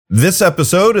This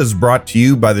episode is brought to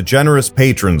you by the generous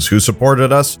patrons who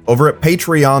supported us over at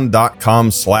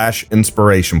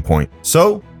patreon.com/inspirationpoint.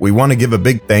 So, we want to give a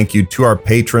big thank you to our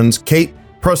patrons, Kate,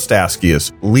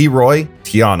 Prostaskius, Leroy,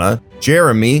 Tiana,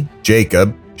 Jeremy,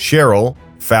 Jacob, Cheryl,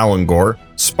 Falangor,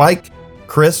 Spike,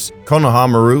 Chris,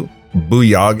 Konohamaru,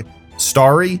 Booyog,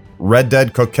 Starry, Red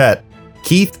Dead Coquette,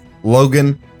 Keith,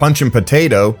 Logan, Punch and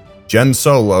Potato, Jen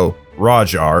Solo,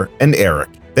 Rajar, and Eric.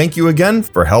 Thank you again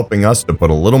for helping us to put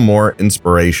a little more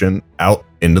inspiration out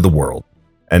into the world.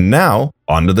 And now,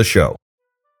 on to the show.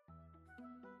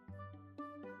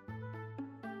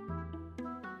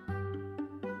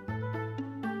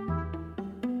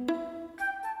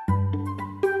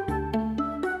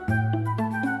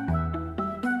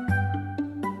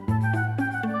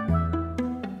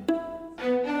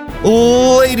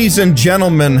 Ladies and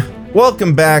gentlemen,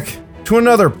 welcome back to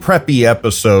another preppy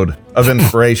episode of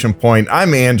Inspiration Point.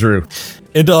 I'm Andrew.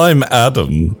 And I'm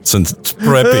Adam, since it's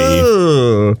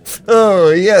preppy.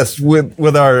 Oh yes,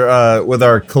 with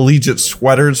our collegiate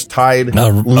sweaters tied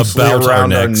loosely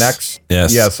around our necks.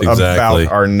 Yes, exactly.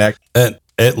 About our neck.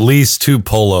 At least 2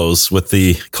 polos with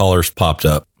the collars popped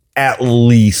up. At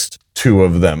least 2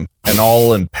 of them, and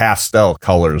all in pastel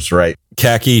colors, right?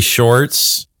 Khaki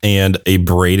shorts and a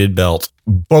braided belt.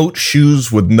 Boat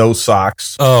shoes with no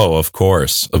socks. Oh, of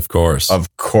course.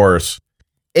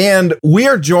 And we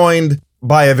are joined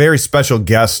by a very special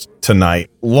guest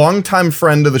tonight. Longtime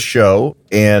friend of the show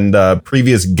and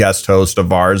previous guest host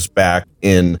of ours back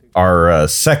in our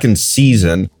second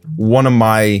season. One of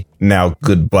my now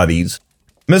good buddies,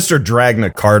 Mr.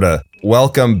 DragnaCarta.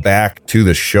 Welcome back to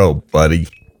the show, buddy.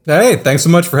 Hey, thanks so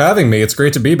much for having me. It's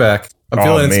great to be back. I'm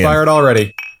feeling inspired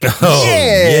already. Oh,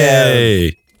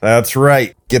 yay. That's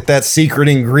right. Get that secret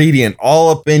ingredient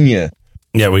all up in you.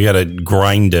 Yeah, we got to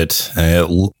grind it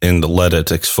and let it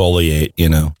exfoliate,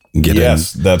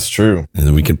 Yes, that's true. And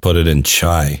then we can put it in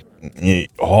chai.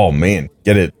 Oh, man.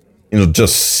 Get it. It'll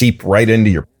just seep right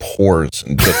into your pores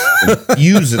and just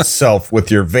infuse itself with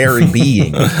your very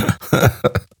being.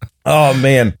 Oh,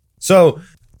 man. So,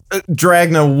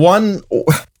 Dragna,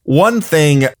 one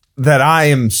thing that I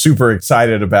am super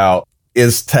excited about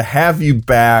is to have you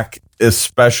back,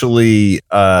 especially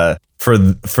for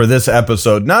this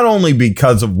episode, not only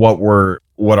because of what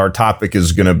our topic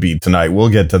is going to be tonight. We'll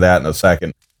get to that in a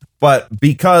second. But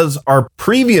because our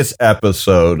previous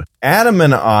episode, Adam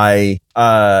and I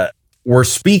were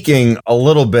speaking a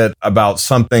little bit about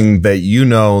something that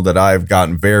that I've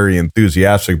gotten very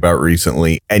enthusiastic about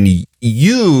recently. And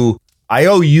I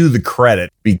owe you the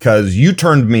credit because you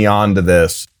turned me on to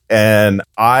this. And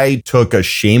I took a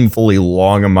shamefully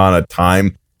long amount of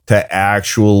time to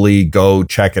actually go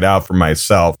check it out for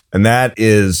myself. And that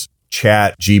is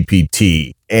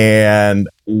ChatGPT. And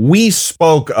we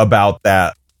spoke about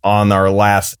that on our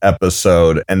last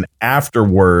episode. And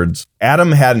afterwards,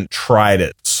 Adam hadn't tried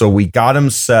it. So we got him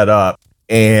set up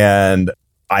and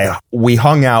we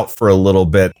hung out for a little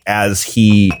bit as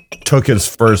he took his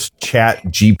first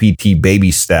ChatGPT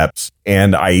baby steps.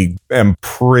 And I am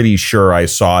pretty sure I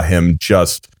saw him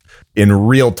just in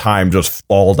real time just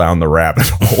fall down the rabbit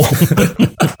hole.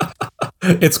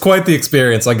 It's quite the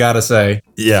experience, I gotta say.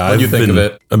 Yeah, what do you think of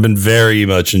it? I've been very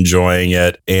much enjoying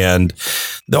it, and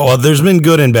there's been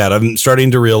good and bad. I'm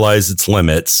starting to realize its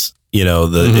limits.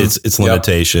 Its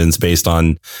limitations based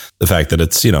on the fact that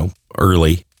it's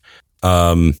early,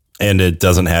 and it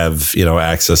doesn't have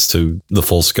access to the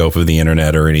full scope of the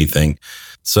internet or anything.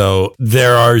 So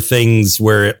there are things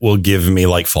where it will give me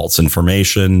like false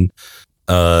information,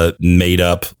 made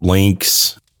up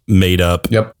links, made up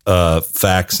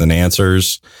facts and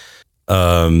answers.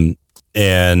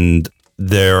 And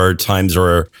there are times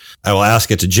where I will ask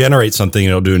it to generate something and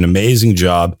it'll do an amazing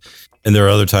job. And there are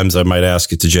other times I might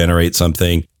ask it to generate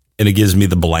something and it gives me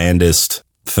the blandest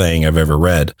thing I've ever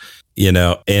read,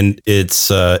 and it's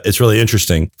really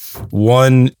interesting.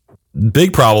 One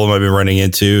big problem I've been running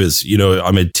into is,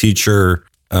 I'm a teacher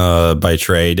by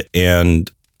trade, and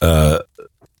I've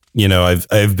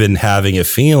been having a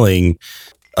feeling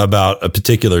about a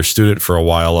particular student for a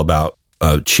while about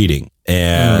cheating.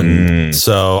 And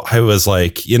so I was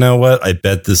like, you know what? I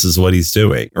bet this is what he's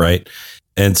doing. Right.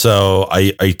 And so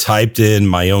I typed in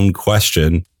my own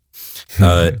question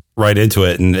right into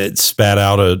it, and it spat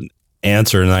out an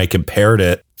answer, and I compared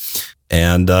it.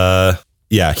 And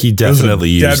he definitely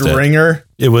used it. Dead ringer.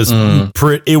 It was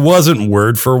it wasn't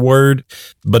word for word,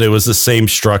 but it was the same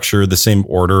structure, the same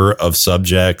order of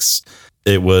subjects.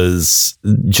 It was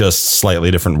just slightly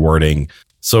different wording.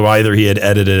 So either he had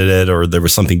edited it or there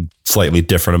was something slightly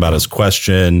different about his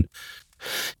question.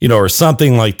 or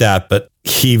something like that. But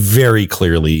he very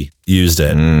clearly used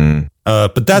it.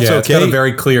 But that's okay. It's got a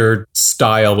very clear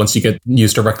style once you get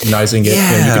used to recognizing it.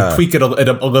 Yeah. You can tweak it a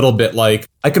little bit. Like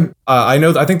I think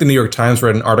the New York Times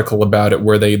read an article about it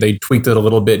where they tweaked it a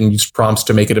little bit and used prompts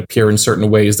to make it appear in certain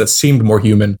ways that seemed more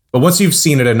human. But once you've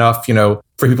seen it enough, for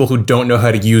people who don't know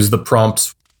how to use the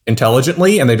prompts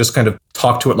intelligently and they just kind of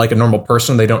talk to it like a normal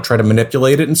person, they don't try to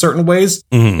manipulate it in certain ways.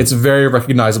 It's very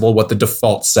recognizable what the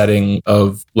default setting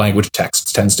of language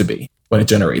text tends to be when it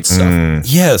generates stuff.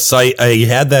 Yes, I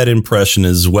had that impression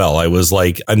as well. I was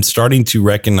like, I'm starting to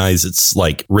recognize it's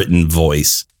like written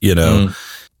voice,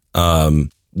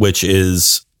 which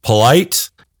is polite,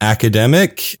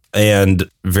 academic, and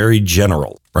very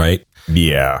general, right?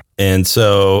 Yeah. And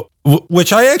so,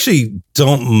 which I actually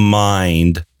don't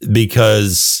mind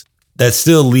because that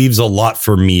still leaves a lot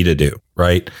for me to do,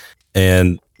 right?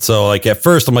 And so like at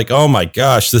first I'm like, oh my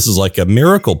gosh, this is like a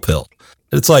miracle pill.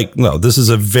 It's like, no, this is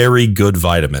a very good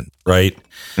vitamin, right?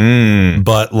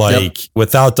 But like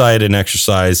without diet and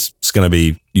exercise, it's going to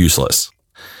be useless,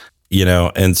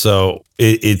 And so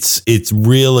it's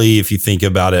really, if you think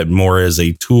about it more as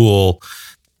a tool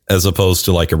as opposed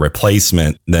to like a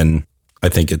replacement, then I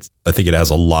think it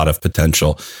has a lot of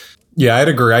potential. Yeah, I'd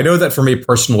agree. I know that for me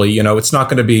personally, it's not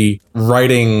going to be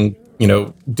writing,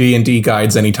 D&D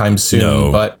guides anytime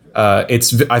soon, but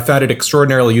I found it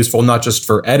extraordinarily useful, not just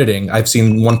for editing. I've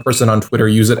seen one person on Twitter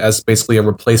use it as basically a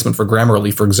replacement for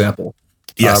Grammarly, for example.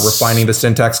 Refining the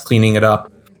syntax, cleaning it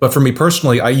up. But for me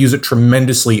personally, I use it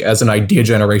tremendously as an idea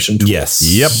generation tool. Yes.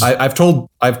 Yep.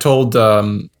 I've told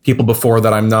people before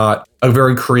that I'm not a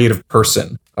very creative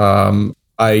person.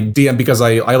 I DM because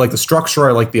I like the structure,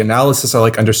 I like the analysis, I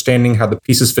like understanding how the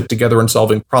pieces fit together and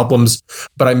solving problems.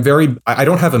 But I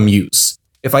don't have a muse.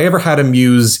 If I ever had a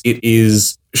muse, it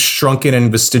is shrunken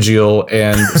and vestigial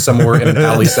and somewhere in an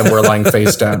alley somewhere lying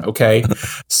face down. Okay.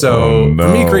 So for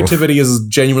me, creativity is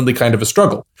genuinely kind of a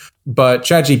struggle. But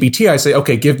ChatGPT, I say,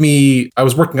 okay, I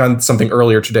was working on something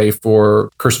earlier today for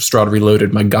Curse of Strahd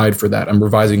Reloaded, my guide for that. I'm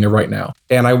revising it right now.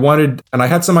 And I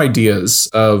had some ideas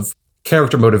of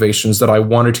character motivations that I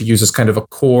wanted to use as kind of a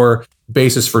core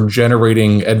basis for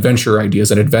generating adventure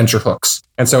ideas and adventure hooks.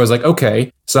 And so I was like,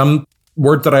 okay, some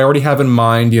word that I already have in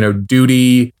mind,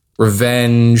 duty,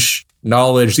 revenge,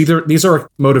 knowledge. These are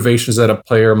motivations that a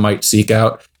player might seek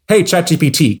out. Hey,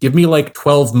 ChatGPT, give me like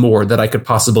 12 more that I could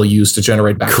possibly use to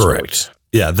generate backstory. Correct.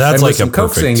 Yeah, that's like a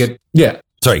perfect.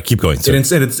 Sorry, keep going.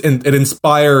 It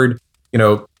inspired,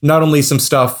 not only some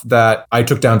stuff that I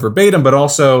took down verbatim, but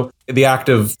also the act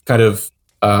of kind of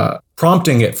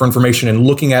prompting it for information and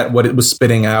looking at what it was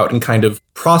spitting out and kind of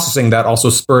processing that also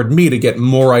spurred me to get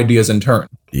more ideas in turn.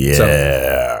 Yeah.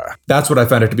 So that's what I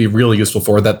found it to be really useful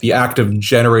for, that the act of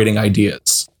generating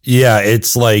ideas. Yeah,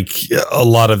 it's like a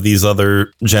lot of these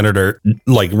other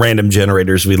random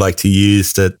generators we like to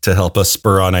use to help us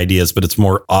spur on ideas, but it's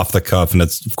more off the cuff. And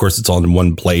it's all in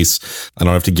one place. I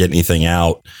don't have to get anything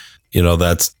out.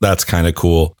 That's kind of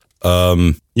cool.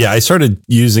 I started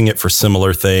using it for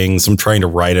similar things. I'm trying to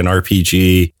write an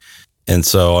RPG. And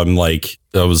so I'm like,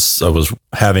 I was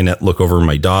having it look over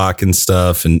my doc and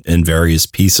stuff and various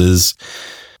pieces.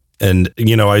 And,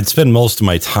 I'd spend most of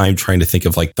my time trying to think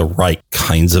of like the right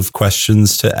kinds of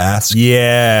questions to ask.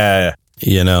 Yeah.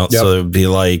 So it'd be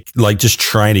like just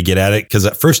trying to get at it. Cause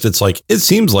at first it's like, it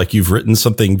seems like you've written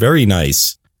something very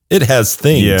nice. It has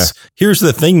things. Yeah. Here's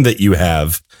the thing that you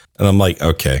have. And I'm like,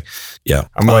 okay, yeah.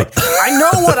 I'm like, I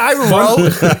know what I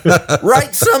wrote.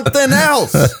 Write something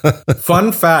else.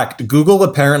 Fun fact: Google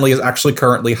apparently is actually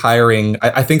currently hiring.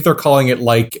 I think they're calling it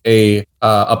like a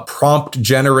prompt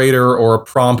generator or a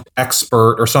prompt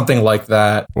expert or something like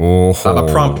that. A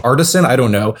prompt artisan. I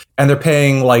don't know. And they're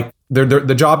paying like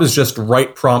the job is just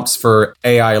write prompts for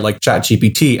AI like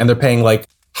ChatGPT, and they're paying like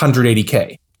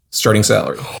 $180K starting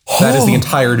salary. That is the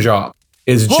entire job.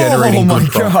 Is generating. Oh my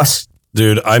gosh.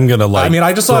 Dude, I'm going to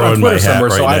I just saw it on Twitter somewhere,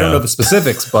 so I don't know the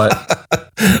specifics, but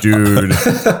dude,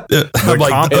 the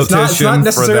competition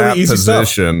for that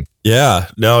position. Yeah,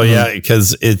 no, yeah,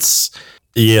 because it's,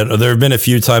 there have been a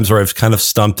few times where I've kind of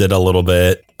stumped it a little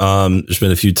bit. There's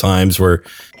been a few times where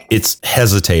it's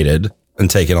hesitated and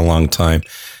taken a long time.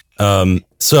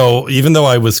 So even though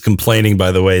I was complaining,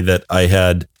 by the way, that I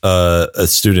had a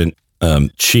student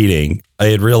cheating, I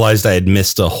had realized I had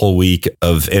missed a whole week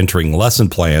of entering lesson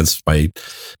plans. My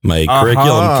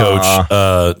curriculum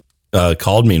coach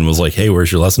called me and was like, "Hey,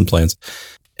 where's your lesson plans?"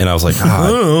 And I was like,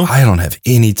 I don't have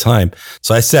any time.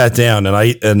 So I sat down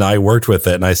and I worked with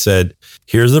it, and I said,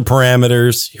 "Here's the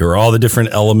parameters. Here are all the different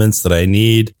elements that I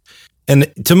need."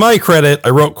 And to my credit, I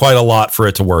wrote quite a lot for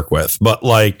it to work with. But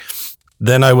like,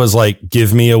 Then I was like,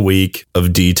 give me a week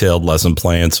of detailed lesson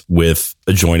plans with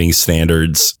adjoining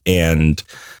standards and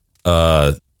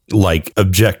like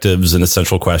objectives and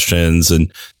essential questions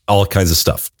and all kinds of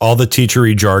stuff, all the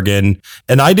teachery jargon.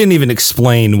 And I didn't even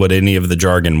explain what any of the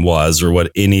jargon was or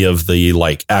what any of the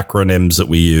like acronyms that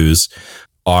we use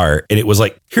are. And it was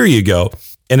like, here you go.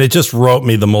 And it just wrote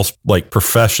me the most like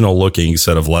professional looking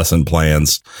set of lesson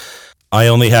plans. I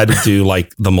only had to do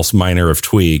like the most minor of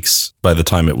tweaks by the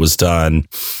time it was done.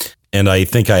 And I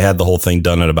think I had the whole thing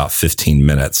done in about 15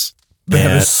 minutes.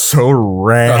 That is so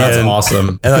rad. Oh, that's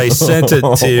awesome. And I sent it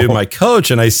to my coach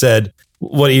and I said,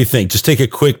 what do you think? Just take a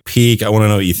quick peek. I want to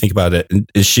know what you think about it. And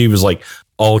she was like,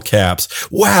 all caps,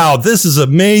 wow, this is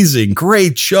amazing.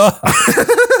 Great job.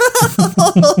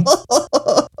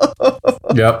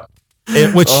 Yep.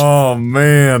 Oh,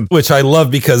 man. Which I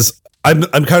love because I'm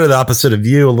kind of the opposite of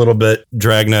you a little bit,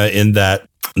 Dragna, in that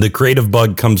the creative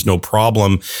bug comes no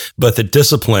problem, but the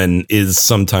discipline is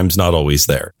sometimes not always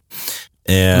there.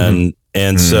 And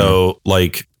so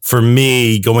like for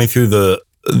me, going through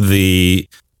the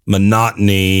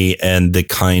monotony and the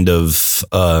kind of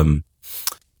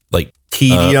like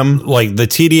tedium,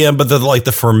 but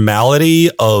the formality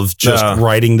of just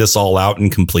writing this all out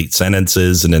in complete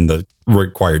sentences and in the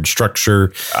required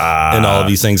structure and all of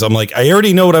these things. I'm like, I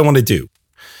already know what I want to do.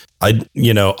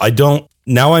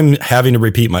 Now I'm having to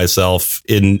repeat myself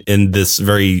in this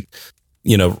very,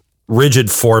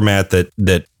 rigid format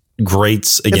that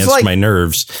grates against my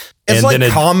nerves. It's like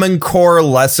Common Core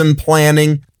lesson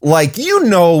planning. Like,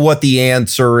 what the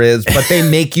answer is, but they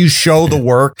make you show the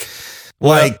work.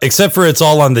 Like, except for it's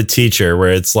all on the teacher,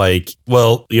 where it's like,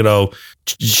 well,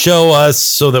 show us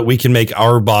so that we can make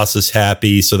our bosses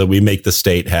happy, so that we make the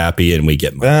state happy and we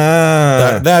get money.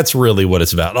 That's really what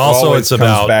it's about. Also, it's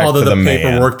about all of the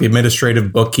paperwork, the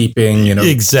administrative bookkeeping,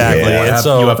 exactly. And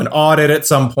so you have an audit at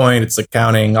some point. It's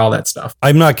accounting, all that stuff.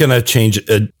 I'm not going to change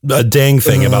a dang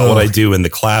thing about what I do in the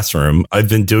classroom. I've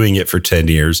been doing it for 10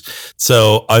 years.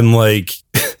 So I'm like,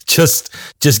 just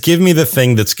give me the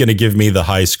thing that's going to give me the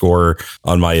high score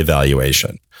on my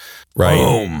evaluation. Right.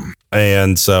 Boom.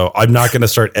 And so I'm not going to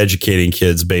start educating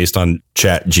kids based on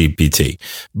Chat GPT.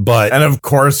 And of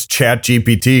course, Chat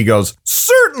GPT goes,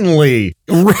 certainly.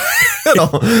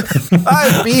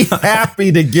 I'd be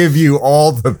happy to give you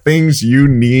all the things you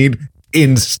need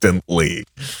instantly.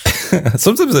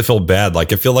 Sometimes I feel bad.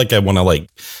 Like, I feel like I want to like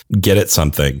get at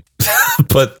something,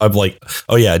 but I'm like,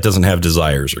 oh yeah, it doesn't have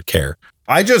desires or care.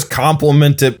 I just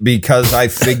compliment it because I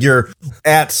figure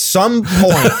at some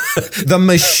point the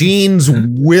machines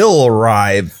will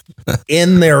arrive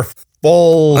in their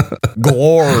full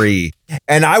glory.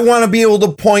 And I want to be able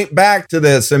to point back to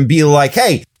this and be like,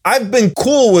 hey, I've been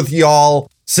cool with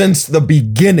y'all since the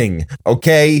beginning.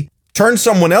 Okay. Turn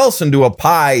someone else into a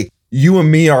pie. You and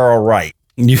me are all right.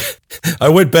 I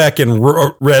went back and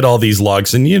read all these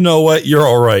logs, and you know what? You're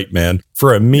all right, man.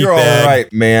 For a meat You're bag, all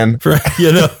right, man.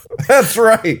 That's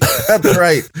right. That's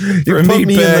right. You put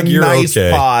me in the nice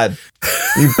pod.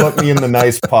 You put me in the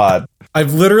nice pod.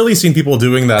 I've literally seen people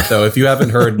doing that, though. If you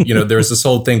haven't heard, there's this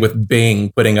whole thing with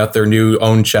Bing putting out their new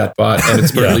own chatbot, and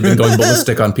it's really been going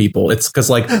ballistic on people. It's because,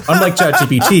 like, unlike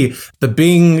ChatGPT, the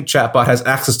Bing chatbot has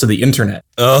access to the internet.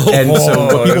 So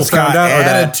what people found out are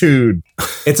attitude.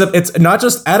 It's not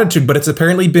just attitude, but it's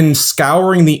apparently been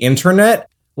scouring the internet,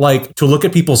 like, to look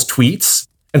at people's tweets.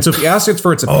 And so if you ask it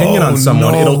for its opinion on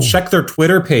someone, it'll check their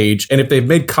Twitter page, and if they've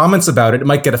made comments about it, it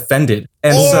might get offended.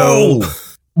 And so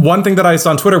one thing that I saw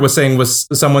on Twitter was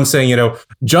someone saying,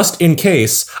 just in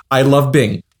case, I love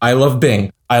Bing, I love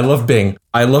Bing, I love Bing,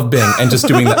 I love Bing, and just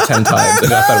doing that 10 times.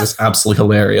 And I thought it was absolutely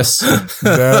hilarious.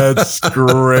 That's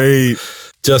great.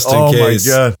 Just in case.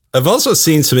 My God. I've also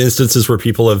seen some instances where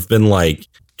people have been like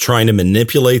trying to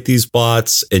manipulate these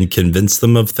bots and convince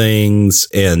them of things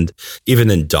and even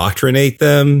indoctrinate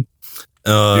them.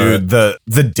 Dude,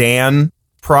 the Dan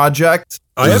project.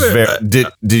 Did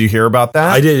you hear about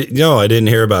that? I didn't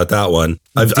hear about that one.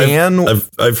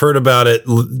 I've heard about it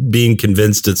being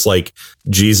convinced it's like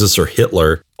Jesus or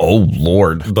Hitler. Oh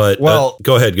Lord! But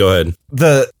go ahead.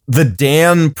 The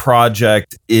Dan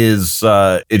project is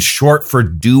it's short for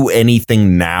Do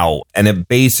Anything Now, and it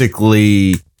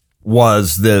basically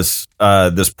was this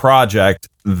project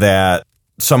that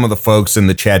some of the folks in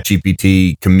the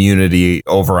ChatGPT community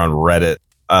over on Reddit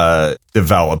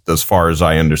developed, as far as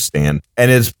I understand.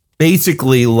 And it's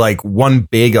basically like one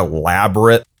big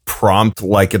elaborate prompt.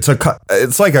 Like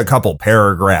it's like a couple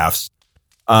paragraphs.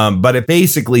 But it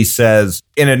basically says,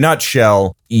 in a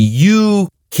nutshell, you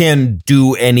can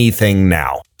do anything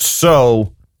now.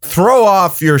 So throw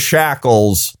off your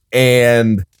shackles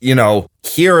and,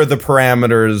 here are the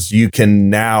parameters you can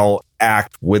now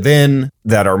act within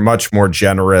that are much more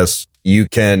generous. You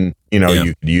can, you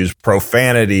can use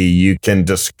profanity. You can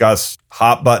discuss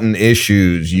hot button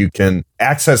issues. You can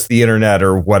access the internet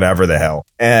or whatever the hell.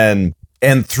 And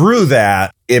through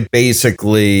that, it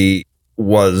basically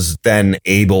was then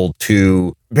able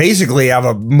to basically have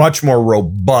a much more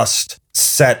robust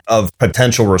set of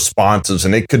potential responses.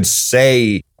 And it could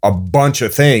say a bunch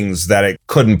of things that it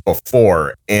couldn't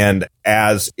before. And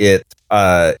as it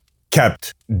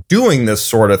kept doing this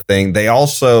sort of thing, they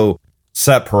also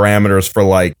set parameters for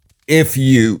like, if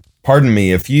you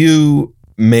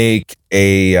make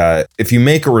a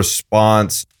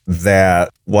response that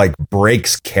like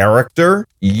breaks character,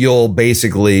 you'll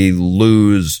basically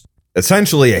lose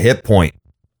essentially a hit point.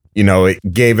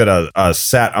 It gave it a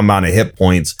set amount of hit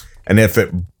points. And if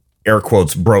it, air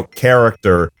quotes, broke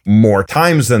character more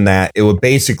times than that, it would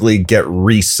basically get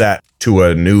reset to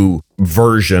a new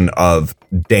version of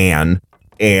Dan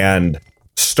and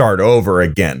start over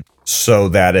again, so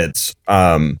that it's,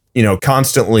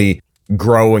 constantly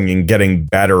growing and getting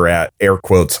better at, air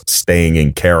quotes, staying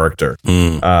in character.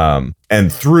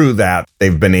 And through that,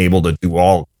 they've been able to do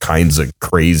all kinds of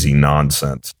crazy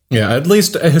nonsense. Yeah, at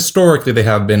least historically they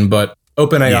have been, but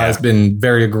OpenAI has been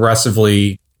very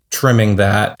aggressively trimming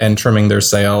that and trimming their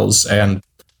sales. And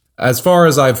as far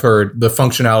as I've heard, the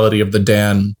functionality of the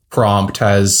Dan prompt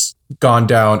has gone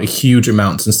down a huge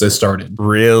amount since they started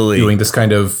really doing this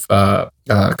kind of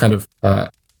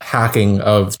hacking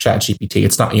of ChatGPT.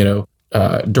 It's not,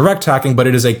 direct hacking, but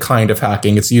it is a kind of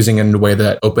hacking. It's using it in a way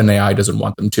that OpenAI doesn't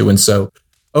want them to. And so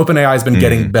OpenAI has been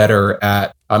getting better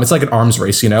at, it's like an arms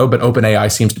race, but OpenAI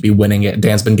seems to be winning it.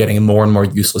 Dan's been getting more and more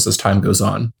useless as time goes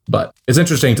on. But it's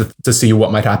interesting to see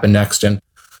what might happen next and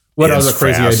what other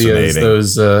crazy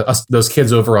ideas those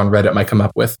kids over on Reddit might come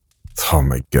up with. Oh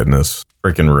my goodness.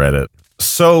 Freaking Reddit.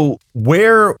 So what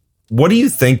do you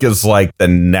think is like the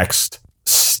next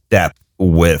step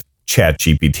with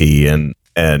ChatGPT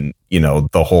and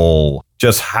the whole,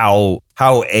 just how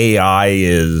AI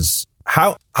is,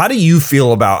 how do you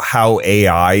feel about how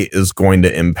AI is going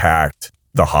to impact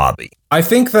the hobby? I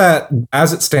think that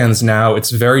as it stands now, it's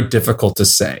very difficult to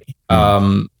say.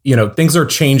 Things are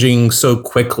changing so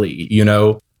quickly.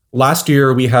 Last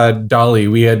year we had DALL-E,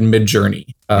 we had Midjourney.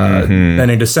 Then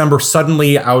in December,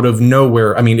 suddenly out of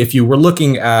nowhere, if you were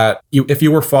looking at, if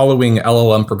you were following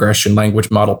LLM progression,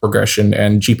 language model progression,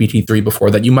 and GPT-3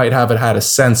 before that, you might have had a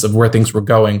sense of where things were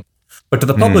going. But to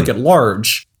the public at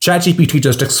large, ChatGPT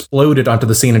just exploded onto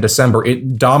the scene in December.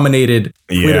 It dominated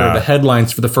Twitter, the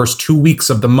headlines for the first 2 weeks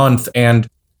of the month. And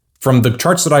from the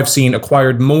charts that I've seen,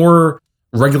 acquired more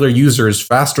regular users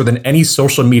faster than any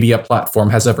social media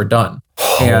platform has ever done.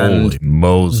 Holy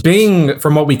Moses. Bing,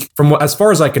 as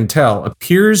far as I can tell,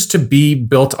 appears to be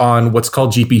built on what's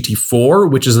called GPT-4,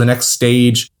 which is the next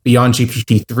stage beyond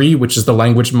GPT-3, which is the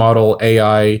language model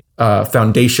AI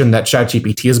foundation that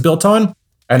ChatGPT is built on.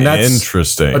 And that's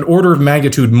interesting. An order of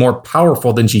magnitude more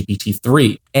powerful than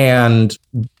GPT-3. And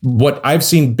what I've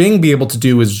seen Bing be able to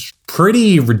do is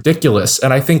pretty ridiculous.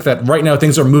 And I think that right now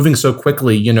things are moving so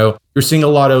quickly. You're seeing a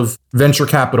lot of venture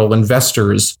capital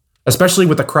investors, especially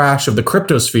with the crash of the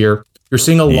cryptosphere. You're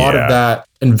seeing a lot of that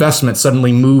investment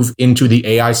suddenly move into the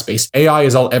AI space. AI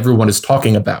is all everyone is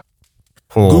talking about.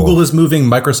 Google is moving.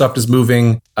 Microsoft is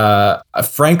moving.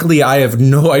 Frankly, I have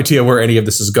no idea where any of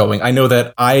this is going. I know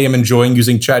that I am enjoying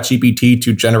using ChatGPT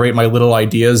to generate my little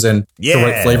ideas and to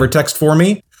write flavor text for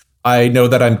me. I know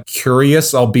that I'm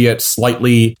curious, albeit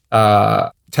slightly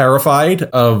terrified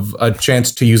of a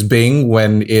chance to use Bing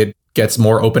when it gets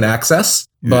more open access.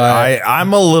 But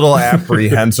I'm a little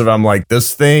apprehensive. I'm like,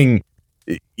 this thing,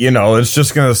 it's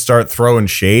just going to start throwing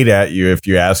shade at you if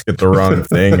you ask it the wrong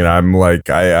thing. And I'm like,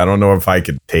 I don't know if I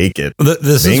could take it.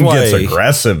 This Bing is why gets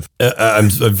aggressive. I'm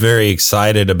very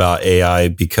excited about AI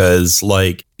because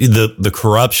like the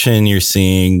corruption you're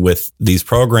seeing with these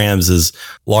programs is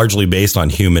largely based on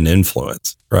human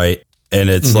influence, right? And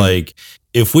it's like,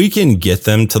 if we can get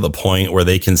them to the point where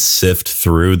they can sift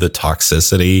through the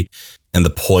toxicity and the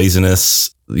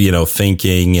poisonous,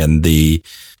 thinking and the,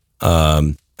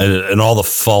 and all the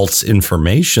false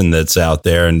information that's out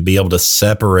there and be able to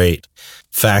separate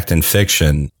fact and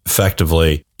fiction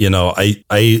effectively,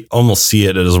 I almost see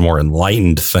it as a more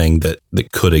enlightened thing that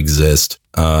could exist,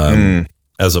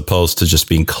 as opposed to just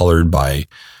being colored by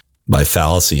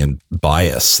fallacy and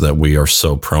bias that we are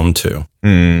so prone to.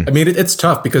 It's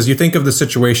tough because you think of the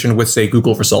situation with, say,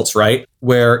 Google results, right?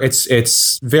 Where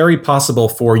it's very possible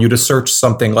for you to search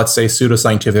something, let's say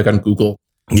pseudoscientific on Google.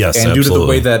 Yes, and absolutely. Due to the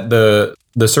way that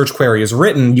the search query is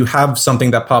written, you have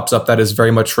something that pops up that is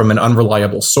very much from an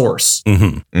unreliable source.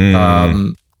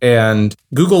 And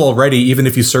Google already, even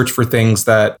if you search for things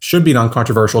that should be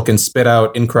non-controversial, can spit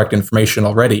out incorrect information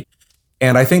already.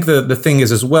 And I think the thing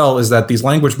is as well is that these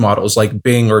language models like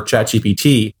Bing or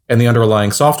ChatGPT and the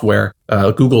underlying software,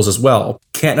 Google's as well,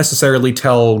 can't necessarily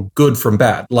tell good from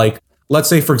bad. Like, let's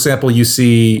say, for example, we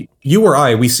see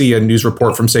a news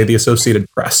report from, say, the Associated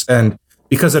Press. And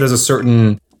because it has a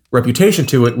certain reputation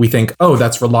to it, we think, oh,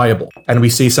 that's reliable. And we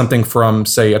see something from,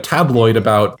 say, a tabloid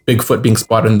about Bigfoot being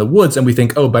spotted in the woods, and we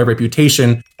think, oh, by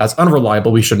reputation, that's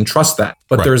unreliable. We shouldn't trust that.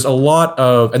 But there's a lot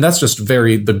of, and that's just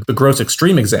the gross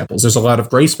extreme examples. There's a lot of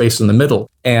gray space in the middle.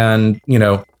 And,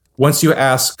 once you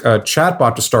ask a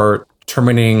chatbot to start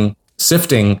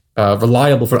sifting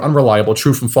reliable from unreliable,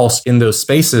 true from false in those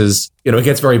spaces, it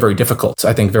gets very, very difficult,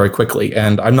 I think, very quickly.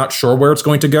 And I'm not sure where it's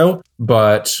going to go,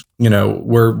 but,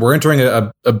 we're entering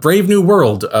a brave new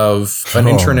world of an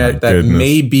internet that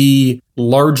may be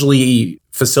largely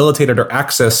facilitated or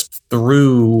accessed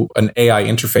through an AI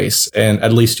interface. And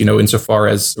at least, insofar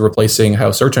as replacing how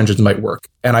search engines might work.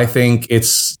 And I think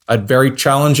it's a very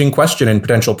challenging question and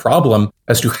potential problem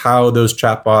as to how those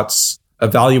chatbots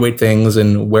evaluate things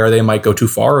and where they might go too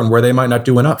far and where they might not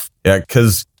do enough. Yeah,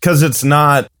 because it's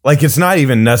not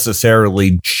even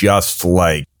necessarily just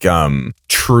like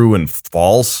true and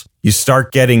false. You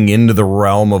start getting into the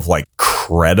realm of like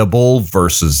credible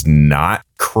versus not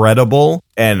credible,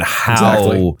 and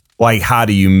how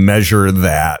do you measure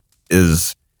that?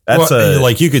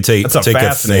 You could take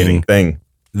a thing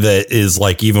that is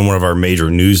like even one of our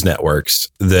major news networks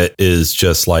that is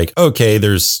just like, okay,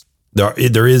 there is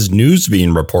news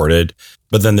being reported,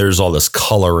 but then there's all this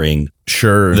coloring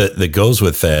that goes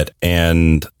with it.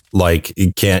 And like,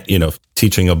 you can't,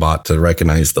 teaching a bot to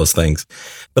recognize those things.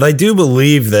 But I do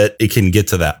believe that it can get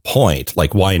to that point.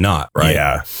 Like, why not? Right.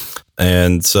 Yeah.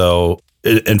 And so,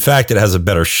 in fact, it has a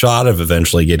better shot of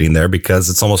eventually getting there because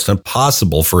it's almost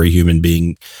impossible for a human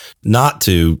being not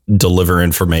to deliver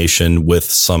information with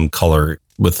some coloring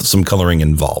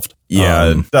involved.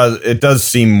 Yeah, it does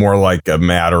seem more like a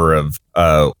matter of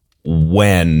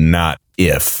when, not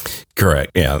if.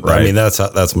 Correct. Yeah, right. I mean that's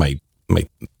my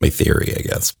theory, I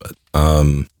guess. But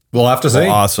we'll have to see.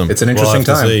 Awesome. It's an interesting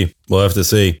time. We'll have to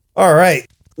see. All right.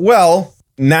 Well,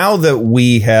 now that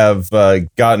we have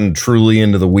gotten truly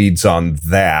into the weeds on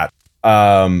that,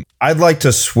 I'd like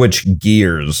to switch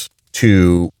gears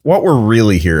to what we're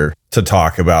really here to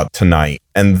talk about tonight,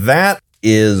 and that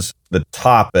is the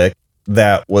topic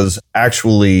that was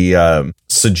actually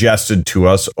suggested to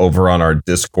us over on our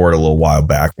Discord a little while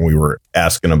back when we were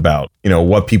asking about,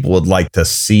 what people would like to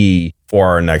see for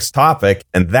our next topic.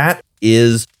 And that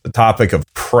is the topic of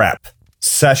prep,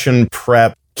 session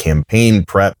prep, campaign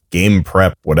prep, game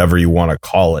prep, whatever you want to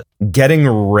call it. Getting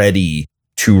ready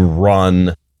to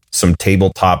run some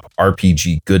tabletop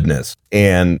RPG goodness.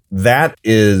 And that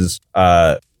is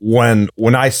when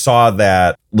I saw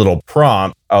that little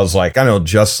prompt, I was like, I know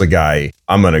just the guy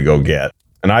I'm going to go get.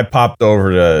 And I popped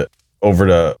over to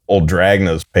old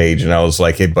Dragna's page and I was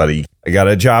like, hey, buddy, I got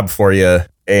a job for you.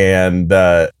 And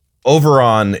over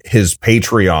on his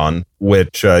Patreon,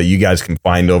 which you guys can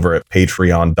find over at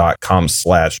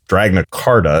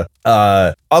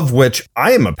patreon.com/DragnaCarta, of which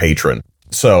I am a patron.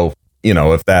 So,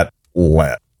 if that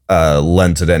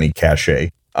lends it any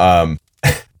cachet. But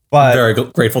I'm very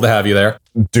grateful to have you there.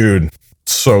 Dude,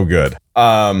 so good.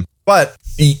 But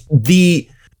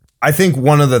I think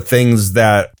one of the things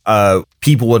that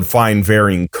people would find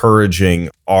very encouraging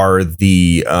are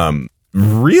the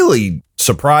really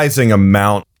surprising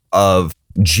amount of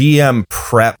GM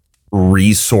prep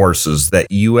resources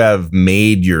that you have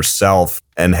made yourself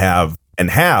and have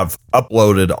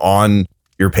uploaded on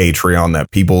your Patreon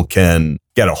that people can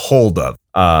get a hold of,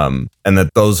 and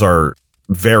that those are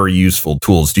very useful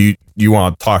tools. Do you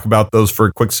want to talk about those for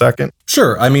a quick second?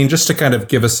 Sure. I mean, just to kind of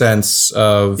give a sense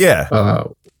of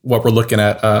what we're looking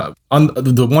at, on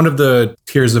one of the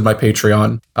tiers of my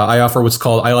Patreon, I offer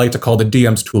I like to call the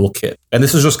DM's Toolkit. And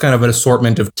this is just kind of an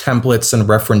assortment of templates and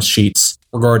reference sheets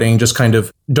regarding just kind of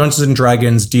Dungeons and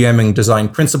Dragons DMing design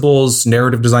principles,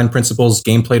 narrative design principles,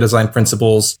 gameplay design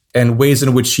principles, and ways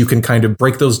in which you can kind of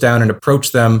break those down and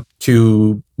approach them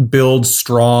to build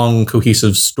strong,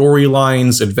 cohesive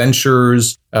storylines,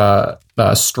 adventures,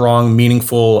 strong,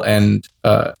 meaningful, and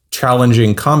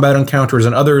challenging combat encounters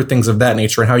and other things of that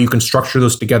nature, and how you can structure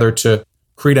those together to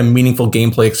create a meaningful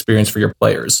gameplay experience for your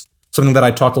players. Something that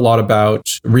I talked a lot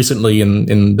about recently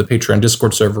in the Patreon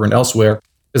Discord server and elsewhere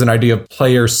is an idea of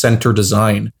player-centered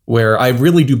design, where I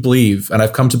really do believe, and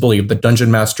I've come to believe, that Dungeon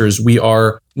Masters, we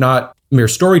are not mere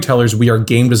storytellers, we are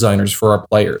game designers for our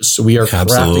players. So we are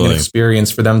crafting an experience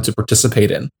for them to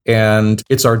participate in. And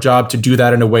it's our job to do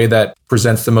that in a way that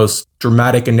presents the most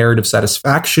dramatic and narrative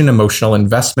satisfaction, emotional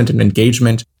investment and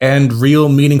engagement, and real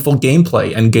meaningful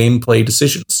gameplay and gameplay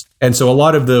decisions. And so a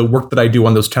lot of the work that I do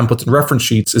on those templates and reference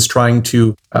sheets is trying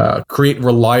to create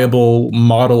reliable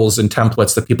models and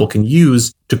templates that people can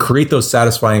use to create those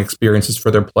satisfying experiences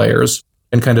for their players,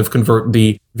 and kind of convert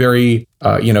the very,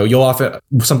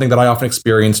 something that I often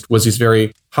experienced was these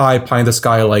very high pie in the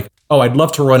sky, like, oh, I'd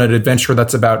love to run an adventure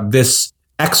that's about this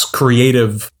X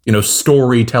creative,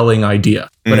 storytelling idea.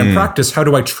 But in practice, how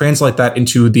do I translate that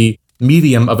into the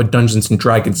medium of a Dungeons and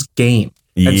Dragons game?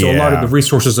 And so a lot of the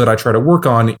resources that I try to work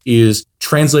on is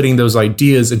translating those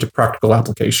ideas into practical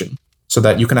application so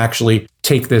that you can actually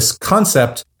take this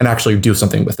concept and actually do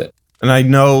something with it. And I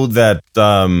know that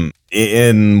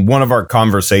in one of our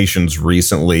conversations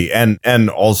recently, and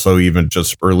also even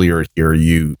just earlier here,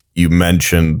 you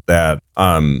mentioned that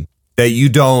that you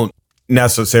don't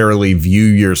necessarily view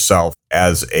yourself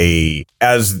as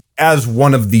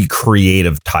one of the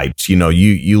creative types.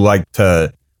 You like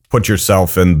to put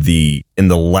yourself in the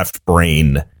left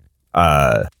brain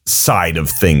side of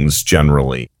things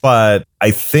generally. But I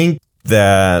think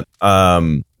that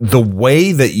the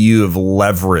way that you have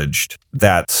leveraged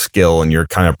that skill and your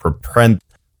kind of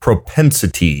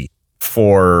propensity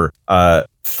for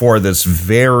this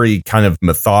very kind of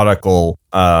methodical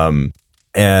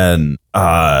and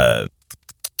a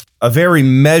very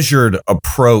measured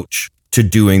approach to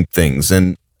doing things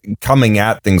and coming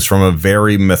at things from a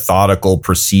very methodical,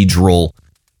 procedural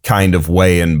kind of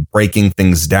way and breaking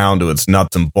things down to its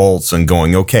nuts and bolts and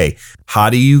going, okay, how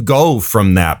do you go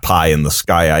from that pie in the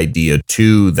sky idea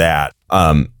to that,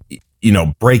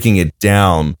 breaking it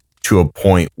down to a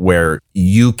point where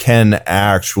you can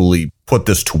actually put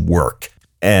this to work,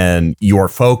 and your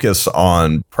focus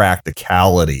on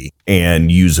practicality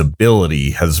and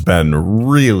usability has been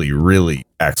really, really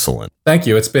excellent. Thank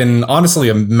you. It's been honestly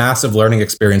a massive learning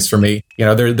experience for me.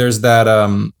 There's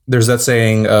that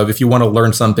saying of, if you want to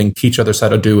learn something, teach others how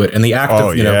to do it. And the act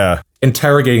of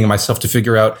interrogating myself to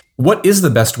figure out what is the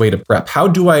best way to prep. How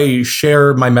do I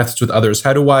share my methods with others?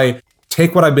 How do I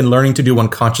take what I've been learning to do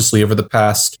unconsciously over the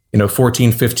past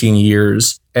 14, 15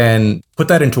 years and put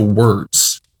that into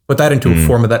words? Put that into a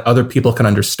format that other people can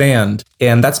understand.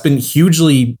 And that's been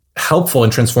hugely helpful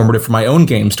and transformative for my own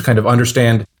games to kind of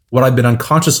understand what I've been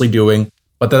unconsciously doing,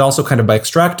 but then also kind of by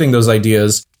extracting those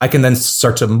ideas, I can then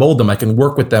start to mold them. I can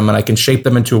work with them and I can shape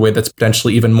them into a way that's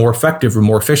potentially even more effective or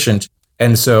more efficient.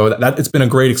 And so that it's been a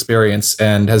great experience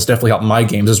and has definitely helped my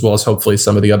games, as well as hopefully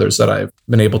some of the others that I've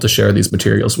been able to share these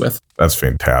materials with. That's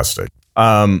fantastic.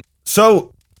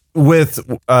 So with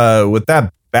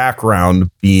that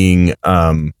background being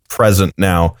present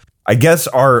now, I guess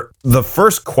the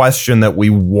first question that we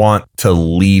want to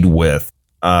lead with,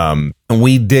 and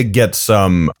we did get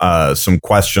some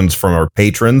questions from our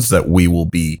patrons that we will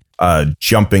be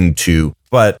jumping to,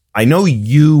 but I know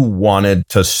you wanted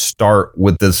to start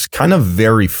with this kind of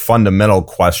very fundamental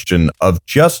question of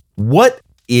just what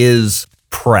is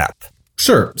prep?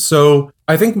 Sure. So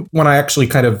I think when I actually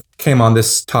kind of came on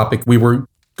this topic, we were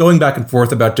going back and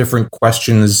forth about different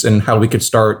questions and how we could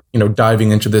start,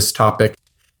 diving into this topic.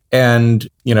 And,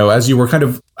 as you were kind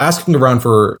of asking around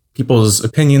for people's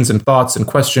opinions and thoughts and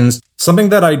questions, something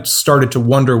that I started to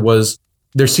wonder was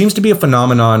there seems to be a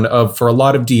phenomenon of, for a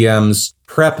lot of DMs,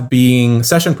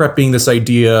 session prep being this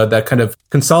idea that kind of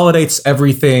consolidates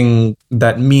everything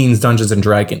that means Dungeons and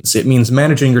Dragons. It means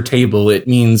managing your table. It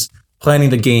means planning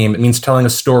the game. It means telling a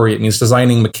story. It means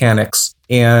designing mechanics.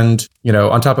 And,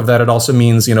 on top of that, it also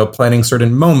means, planning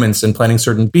certain moments and planning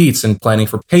certain beats and planning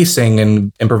for pacing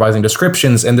and improvising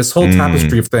descriptions and this whole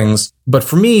tapestry of things. But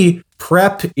for me,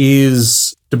 prep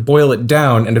is, to boil it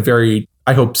down in a very,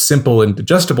 I hope, simple and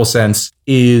digestible sense,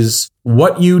 is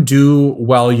what you do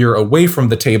while you're away from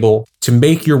the table to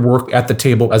make your work at the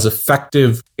table as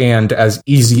effective and as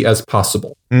easy as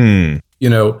possible. In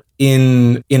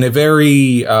a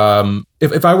very,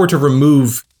 if I were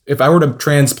to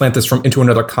transplant this into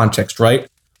another context, right?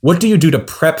 What do you do to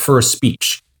prep for a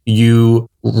speech? You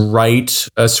write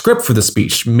a script for the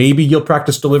speech. Maybe you'll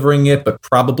practice delivering it, but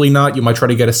probably not. You might try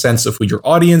to get a sense of who your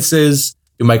audience is.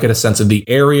 You might get a sense of the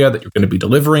area that you're going to be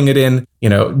delivering it in.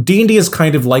 D&D is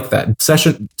kind of like that.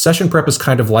 Session prep is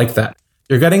kind of like that.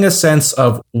 You're getting a sense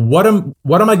of what am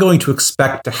I going to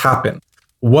expect to happen?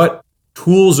 What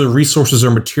tools or resources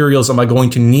or materials am I going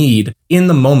to need in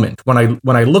the moment when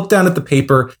I look down at the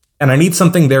paper and I need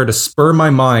something there to spur my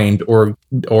mind or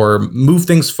move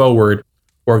things forward?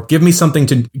 or give my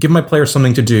players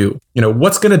something to do.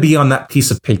 What's going to be on that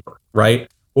piece of paper, right?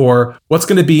 Or what's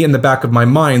going to be in the back of my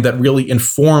mind that really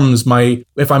informs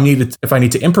if I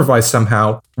need to improvise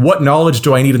somehow, what knowledge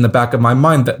do I need in the back of my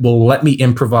mind that will let me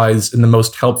improvise in the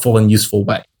most helpful and useful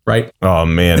way, right? Oh,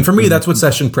 man. And for me, that's what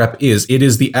session prep is. It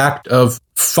is the act of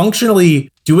functionally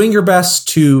doing your best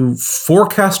to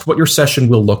forecast what your session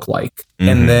will look like,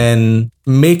 and then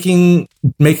making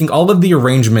all of the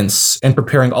arrangements and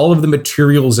preparing all of the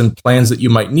materials and plans that you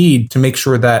might need to make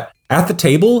sure that at the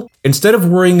table, instead of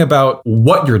worrying about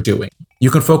what you're doing, you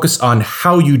can focus on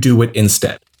how you do it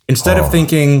instead. Instead of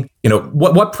thinking,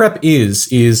 what prep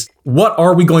is what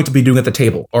are we going to be doing at the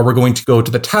table? Are we going to go to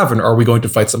the tavern? Are we going to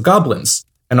fight some goblins?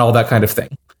 And all that kind of thing.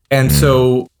 And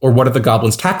so, or what are the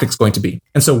goblins' tactics going to be?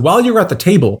 And so while you're at the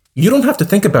table, you don't have to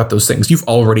think about those things. You've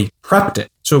already prepped it.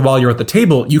 So while you're at the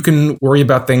table, you can worry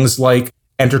about things like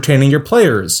entertaining your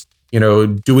players,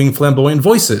 doing flamboyant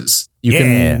voices. You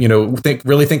can,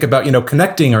 think about,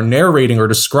 connecting or narrating or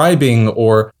describing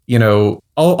or,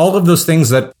 all of those things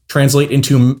that translate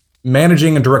into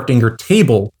managing and directing your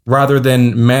table rather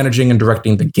than managing and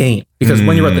directing the game. Because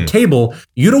when you're at the table,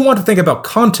 you don't want to think about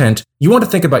content. You want to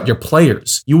think about your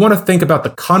players. You want to think about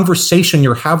the conversation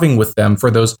you're having with them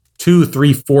for those 2,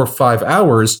 3, 4, 5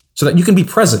 hours so that you can be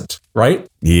present, right?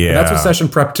 Yeah. And that's what session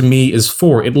prep to me is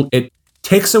for. It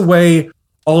takes away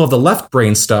all of the left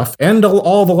brain stuff and a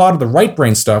lot of the right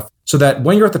brain stuff so that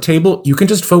when you're at the table, you can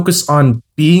just focus on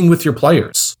being with your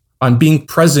players, on being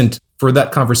present for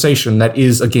that conversation that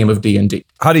is a game of D&D.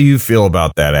 How do you feel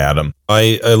about that, Adam?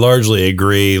 I largely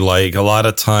agree. Like a lot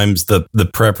of times the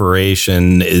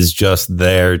preparation is just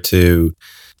there to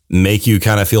make you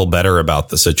kind of feel better about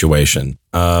the situation.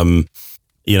 I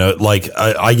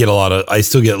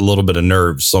still get a little bit of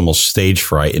nerves, almost stage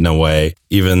fright in a way,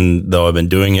 even though I've been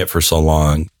doing it for so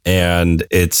long. And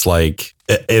it's like,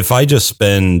 if I just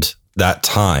spend that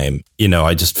time,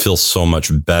 I just feel so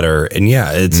much better. And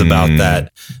yeah, it's about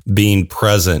that being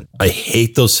present. I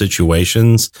hate those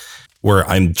situations where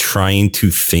I'm trying to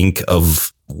think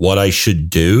of what I should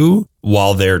do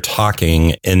while they're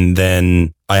talking. And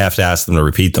then I have to ask them to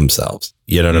repeat themselves.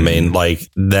 You know what I mean? Like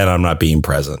then I'm not being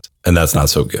present and that's not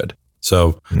so good.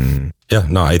 So yeah,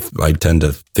 no, I tend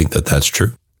to think that that's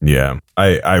true. Yeah,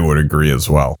 I would agree as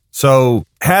well. So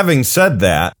having said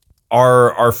that,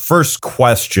 our first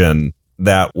question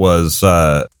that was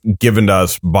given to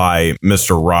us by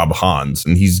Mr. Rob Hans,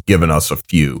 and he's given us a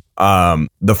few.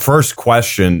 The first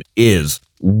question is,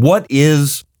 what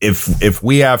is, if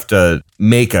we have to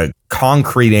make a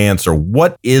concrete answer,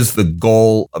 what is the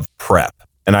goal of prep?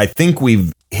 And I think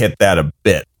we've hit that a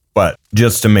bit, but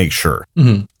just to make sure.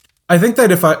 I think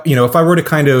that if I were to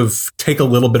kind of take a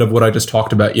little bit of what I just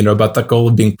talked about, about the goal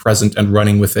of being present and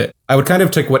running with it, I would kind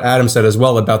of take what Adam said as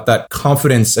well about that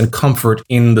confidence and comfort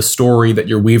in the story that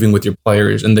you're weaving with your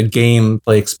players and the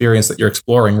gameplay experience that you're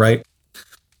exploring, right?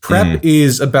 Prep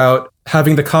is about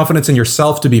having the confidence in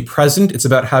yourself to be present. It's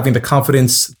about having the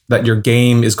confidence that your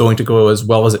game is going to go as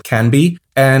well as it can be.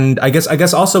 And I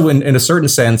guess also in a certain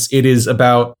sense, it is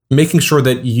about making sure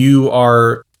that you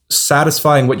are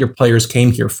satisfying what your players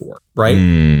came here for,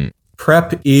 right?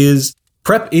 Prep is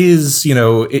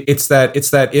it's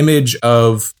that image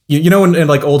of in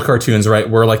like old cartoons, right,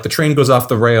 where like the train goes off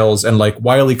the rails and like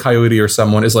Wile E. Coyote or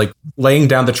someone is like laying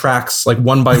down the tracks like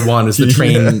one by one as the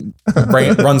train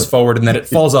runs forward and then it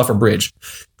falls off a bridge.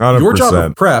 100%. Your job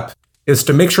of prep is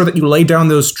to make sure that you lay down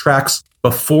those tracks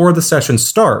before the session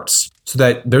starts so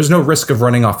that there's no risk of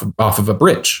running off of a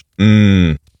bridge.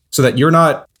 So that you're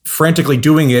not frantically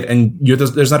doing it and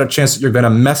there's not a chance that you're going to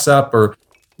mess up or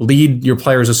lead your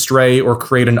players astray or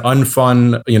create an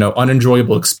unfun,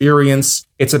 unenjoyable experience.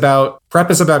 Prep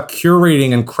is about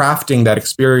curating and crafting that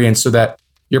experience so that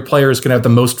your players can have the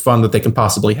most fun that they can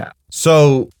possibly have.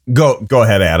 So go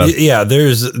ahead, Adam. Yeah,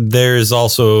 there's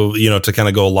also, to kind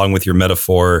of go along with your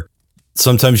metaphor,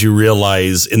 sometimes you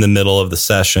realize in the middle of the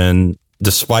session,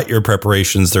 despite your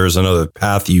preparations, there's another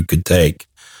path you could take,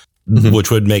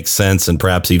 which would make sense and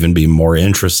perhaps even be more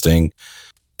interesting.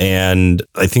 And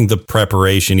I think the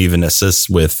preparation even assists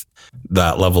with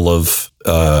that level of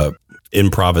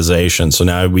improvisation. So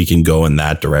now we can go in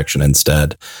that direction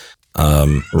instead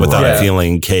without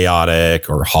feeling chaotic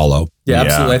or hollow. Yeah,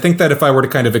 absolutely. I think that if I were to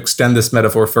kind of extend this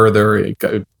metaphor further,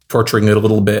 torturing it a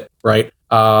little bit, right?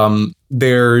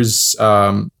 There's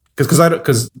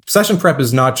because session prep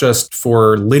is not just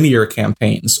for linear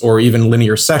campaigns or even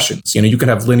linear sessions. You can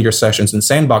have linear sessions and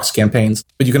sandbox campaigns,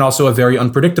 but you can also have very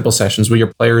unpredictable sessions where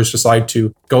your players decide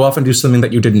to go off and do something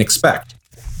that you didn't expect.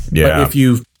 Yeah. But if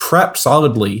you've prepped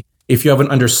solidly, if you have an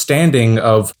understanding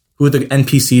of who the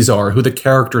NPCs are, who the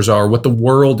characters are, what the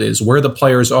world is, where the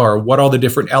players are, what all the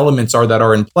different elements are that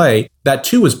are in play, that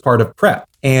too is part of prep.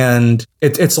 And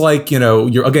it's like,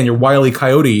 you're Wile E.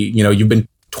 Coyote, you've been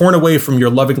torn away from your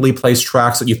lovingly placed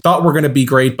tracks that you thought were going to be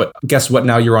great, but guess what?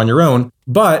 Now you're on your own.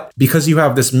 But because you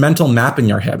have this mental map in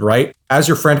your head, right? As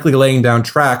you're frantically laying down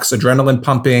tracks, adrenaline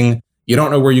pumping, you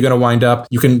don't know where you're going to wind up.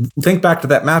 You can think back to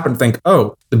that map and think,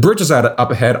 oh, the bridge is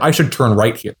up ahead. I should turn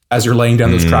right here as you're laying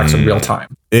down those tracks in real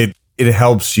time. It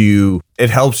helps you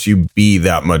be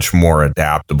that much more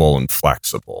adaptable and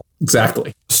flexible.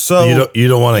 Exactly. So you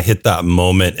don't want to hit that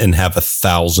moment and have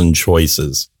 1,000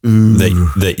 choices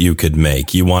that you could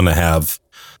make. You want to have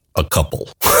a couple.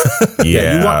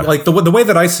 Yeah. You want, like the way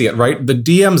that I see it, right? The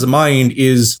DM's mind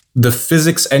is the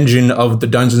physics engine of the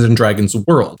Dungeons and Dragons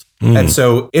world. And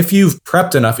so if you've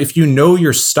prepped enough, if you know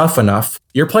your stuff enough,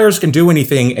 your players can do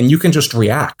anything and you can just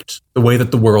react the way that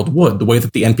the world would, the way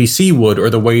that the NPC would, or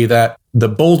the way that the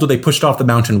boulder they pushed off the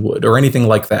mountain would, or anything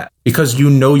like that, because you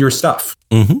know your stuff.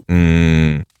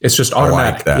 It's just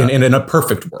automatic in a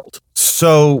perfect world.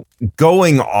 So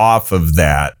going off of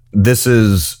that, this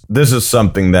is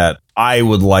something that I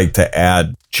would like to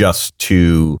add just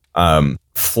to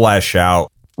flesh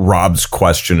out Rob's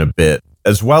question a bit,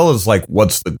 as well as like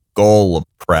what's the goal of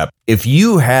prep. If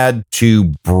you had to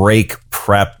break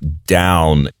prep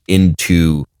down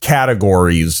into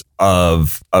categories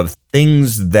of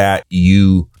things that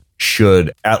you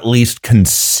should at least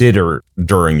consider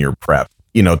during your prep,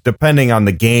 depending on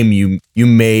the game, you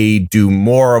may do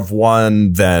more of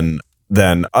one than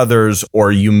others,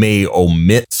 or you may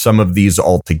omit some of these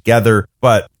altogether.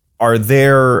 But are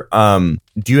there, do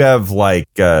you have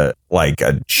like a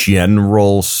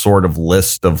general sort of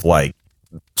list of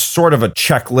sort of a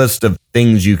checklist of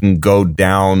things you can go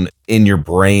down in your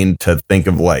brain to think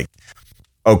of like,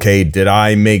 okay, did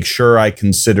I make sure I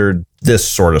considered this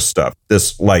sort of stuff?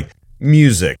 This like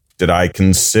music. Did I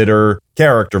consider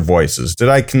character voices? Did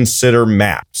I consider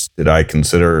maps? Did I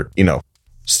consider,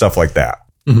 stuff like that?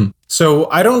 So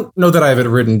I don't know that I have it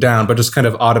written down, but just kind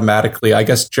of automatically, I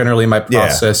guess generally my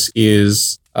process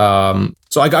is,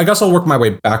 so I guess I'll work my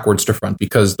way backwards to front,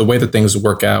 because the way that things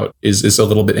work out is a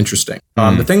little bit interesting.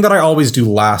 The thing that I always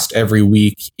do last every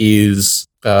week is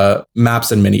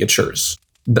maps and miniatures.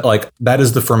 Like that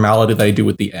is the formality that I do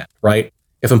at the end, right?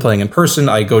 If I'm playing in person,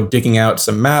 I go digging out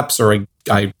some maps, or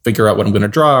I figure out what I'm going to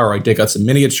draw, or I dig out some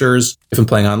miniatures. If I'm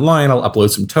playing online, I'll upload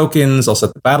some tokens. I'll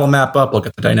set the battle map up. I'll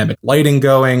get the dynamic lighting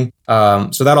going.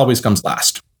 So that always comes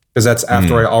last, because that's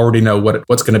after I already know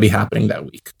what's going to be happening that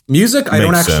week. Music, I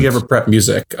don't actually ever prep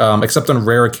music, except on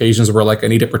rare occasions where like I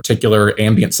need a particular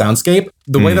ambient soundscape.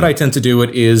 The way that I tend to do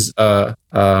it is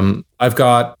I've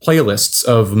got playlists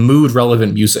of mood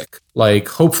relevant music, like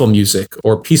hopeful music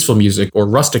or peaceful music or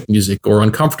rustic music or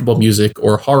uncomfortable music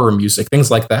or horror music,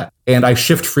 things like that. And I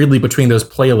shift freely between those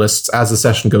playlists as the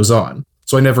session goes on.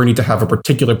 So I never need to have a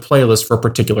particular playlist for a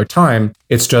particular time.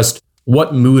 It's just,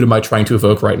 what mood am I trying to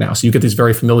evoke right now? So you get these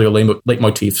very familiar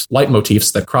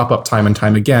leitmotifs that crop up time and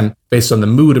time again based on the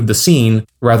mood of the scene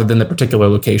rather than the particular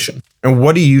location. And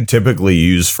what do you typically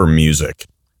use for music?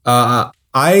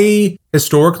 I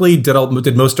historically did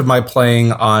most of my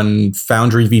playing on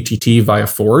Foundry VTT via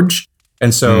Forge.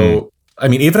 And so, I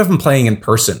mean, even if I'm playing in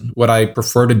person, what I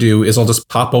prefer to do is I'll just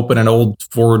pop open an old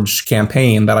Forge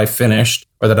campaign that I finished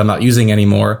or that I'm not using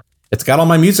anymore. It's got all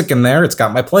my music in there. It's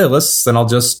got my playlists, and I'll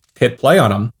just hit play on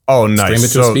them. Oh, nice. Stream it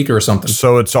to a speaker or something.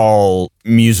 So it's all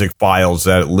music files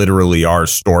that literally are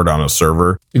stored on a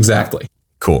server? Exactly.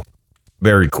 Cool.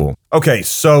 Very cool. Okay,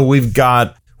 so we've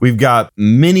got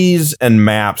minis and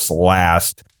maps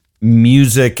last,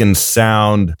 music and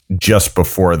sound just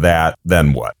before that.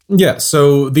 Then what? Yeah,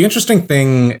 so the interesting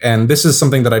thing, and this is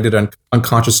something that I did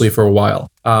unconsciously for a while,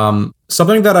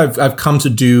 something that I've come to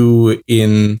do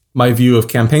in my view of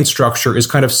campaign structure is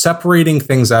kind of separating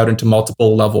things out into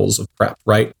multiple levels of prep,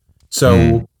 right?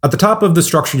 So at the top of the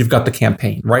structure, you've got the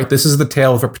campaign, right? This is the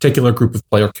tale of a particular group of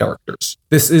player characters.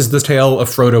 This is the tale of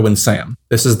Frodo and Sam.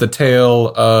 This is the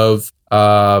tale of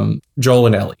Joel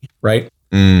and Ellie, right?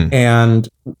 And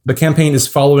the campaign is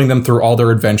following them through all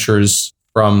their adventures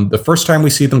from the first time we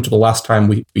see them to the last time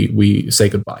we say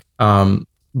goodbye.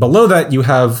 Below that, you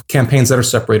have campaigns that are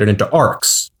separated into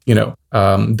arcs.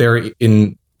 There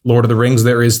in Lord of the Rings,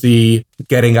 there is the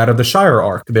getting out of the Shire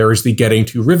arc. There is the getting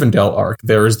to Rivendell arc.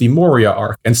 There is the Moria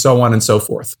arc, and so on and so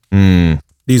forth.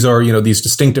 These are, these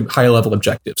distinctive high-level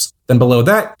objectives. Then below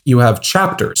that, you have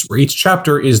chapters, where each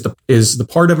chapter is the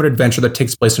part of an adventure that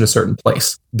takes place in a certain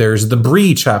place. There's the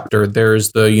Bree chapter.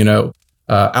 There's the,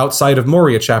 outside of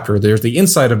Moria chapter. There's the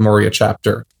inside of Moria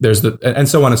chapter. There's and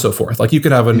so on and so forth. Like you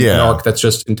can have an arc that's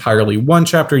just entirely one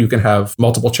chapter. You can have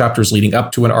multiple chapters leading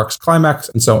up to an arc's climax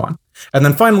and so on. And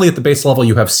then finally, at the base level,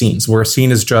 you have scenes where a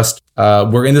scene is just,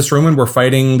 we're in this room and we're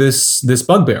fighting this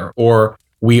bugbear, or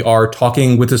we are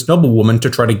talking with this noblewoman to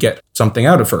try to get something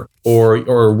out of her,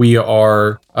 or we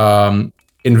are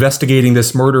investigating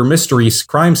this murder mystery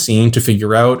crime scene to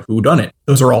figure out who done it.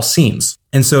 Those are all scenes.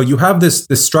 And so you have this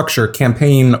structure,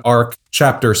 campaign, arc,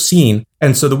 chapter, scene.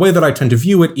 And so the way that I tend to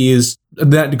view it is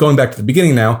that, going back to the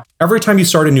beginning now, every time you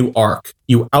start a new arc,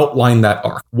 you outline that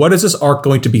arc. What is this arc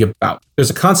going to be about? There's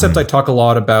a concept I talk a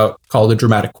lot about called the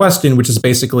dramatic question, which is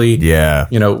basically,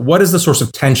 what is the source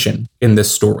of tension in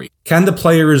this story? Can the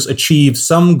players achieve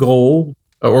some goal,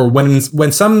 or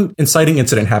when some inciting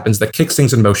incident happens that kicks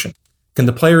things in motion? Can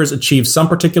the players achieve some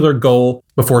particular goal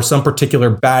before some particular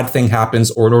bad thing happens,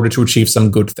 or in order to achieve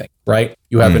some good thing, right?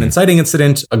 You have an inciting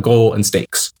incident, a goal, and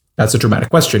stakes. That's a dramatic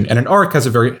question. And an arc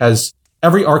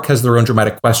every arc has their own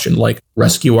dramatic question, like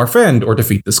rescue our friend, or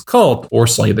defeat this cult, or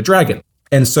slay the dragon.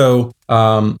 And so,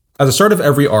 at the start of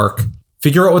every arc,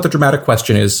 figure out what the dramatic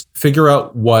question is, figure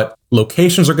out what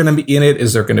locations are going to be in it.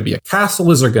 Is there going to be a castle?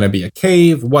 Is there going to be a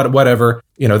cave? Whatever,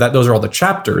 those are all the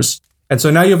chapters. And so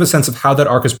now you have a sense of how that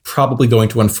arc is probably going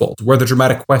to unfold, where the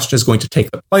dramatic question is going to take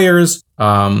the players,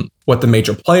 what the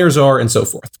major players are, and so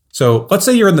forth. So let's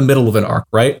say you're in the middle of an arc,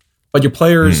 right? But your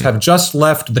players have just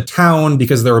left the town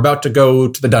because they're about to go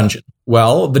to the dungeon.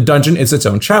 Well, the dungeon is its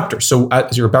own chapter. So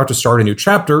as you're about to start a new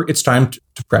chapter, it's time to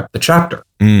prep the chapter.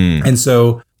 And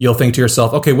so you'll think to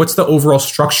yourself, okay, what's the overall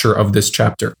structure of this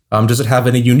chapter? Does it have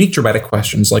any unique dramatic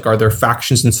questions? Like, are there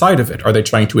factions inside of it? Are they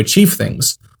trying to achieve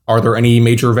things? Are there any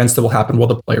major events that will happen while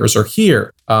the players are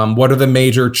here? What are the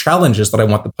major challenges that I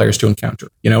want the players to encounter?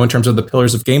 In terms of the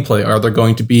pillars of gameplay, are there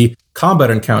going to be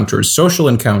combat encounters, social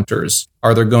encounters?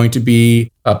 Are there going to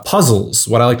be puzzles,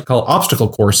 what I like to call obstacle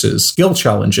courses, skill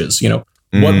challenges?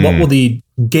 What will the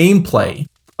gameplay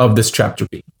of this chapter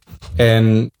be?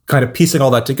 And kind of piecing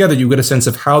all that together, you get a sense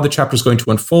of how the chapter is going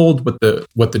to unfold, what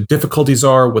the difficulties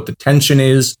are, what the tension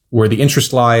is, where the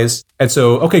interest lies. And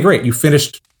so, okay, great, you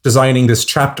finished designing this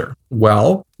chapter.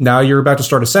 Well, now you're about to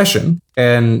start a session,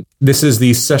 and this is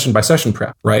the session by session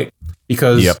prep, right?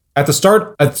 Because at the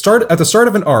start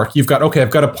of an arc, you've got, okay, I've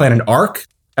got to plan an arc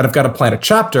and I've got to plan a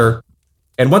chapter.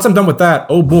 And once I'm done with that,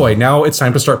 oh boy, now it's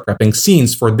time to start prepping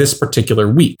scenes for this particular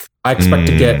week. I expect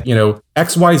to get,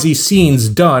 XYZ scenes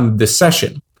done this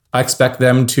session. I expect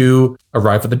them to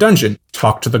arrive at the dungeon,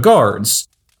 talk to the guards,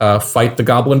 fight the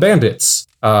goblin bandits,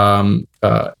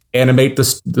 animate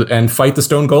this and fight the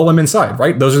stone golem inside,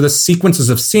 right? Those are the sequences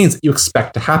of scenes that you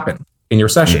expect to happen in your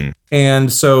session.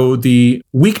 And so the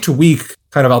week to week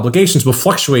kind of obligations will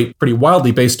fluctuate pretty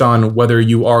wildly based on whether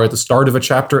you are at the start of a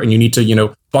chapter and you need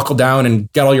to, buckle down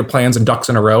and get all your plans and ducks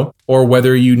in a row, or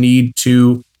whether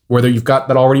you've got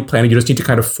that already planned. You just need to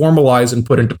kind of formalize and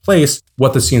put into place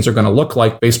what the scenes are going to look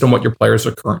like based on what your players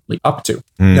are currently up to.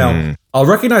 Now, I'll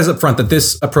recognize up front that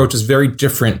this approach is very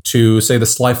different to, say, the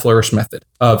Sly Flourish method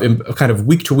of kind of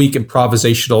week-to-week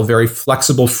improvisational, very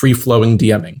flexible, free-flowing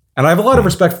DMing. And I have a lot of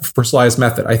respect for Sly's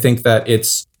method. I think that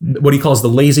it's what he calls the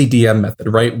lazy DM method,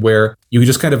 right? Where you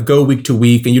just kind of go week to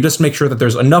week and you just make sure that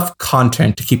there's enough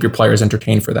content to keep your players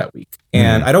entertained for that week.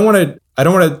 And I don't want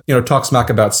to, talk smack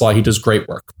about Sly. He does great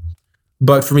work.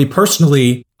 But for me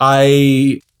personally,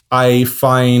 I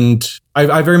find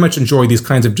I very much enjoy these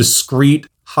kinds of discrete,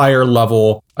 higher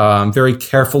level, very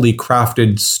carefully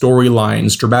crafted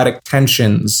storylines, dramatic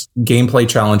tensions, gameplay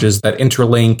challenges that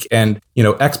interlink, and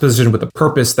exposition with a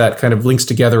purpose that kind of links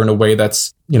together in a way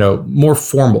that's more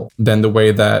formal than the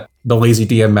way that the lazy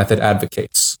DM method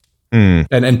advocates.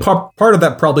 And part of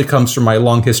that probably comes from my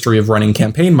long history of running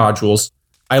campaign modules.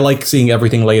 I like seeing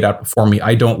everything laid out before me.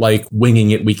 I don't like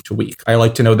winging it week to week. I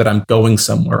like to know that I'm going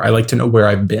somewhere. I like to know where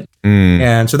I've been.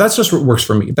 And so that's just what works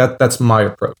for me. That's my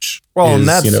approach. Well, and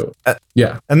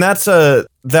that's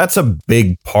that's a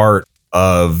big part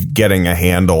of getting a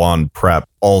handle on prep.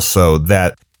 Also,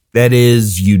 that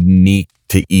is unique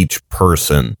to each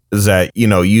person, is that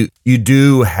you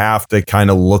do have to kind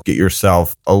of look at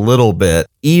yourself a little bit,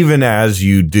 even as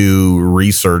you do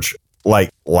research.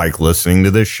 Like listening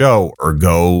to this show, or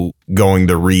going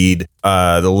to read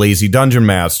the Lazy Dungeon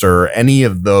Master, any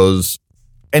of those,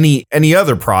 any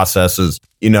other processes,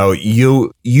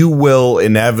 you will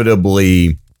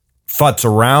inevitably futz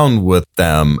around with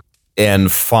them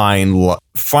and find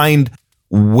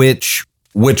which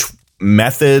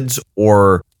methods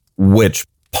or which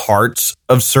parts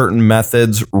of certain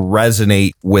methods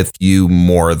resonate with you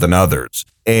more than others,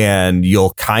 and you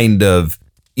kind of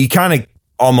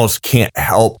almost can't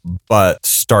help but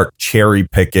start cherry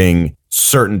picking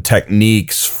certain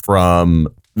techniques from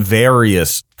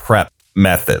various prep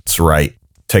methods, right?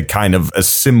 To kind of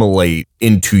assimilate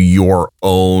into your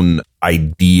own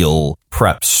ideal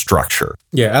prep structure.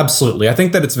 Yeah, absolutely. I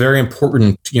think that it's very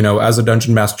important, as a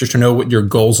dungeon master, to know what your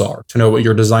goals are, to know what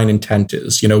your design intent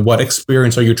is, what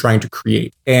experience are you trying to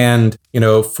create? And,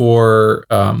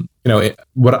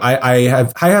 what I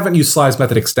haven't used Sly's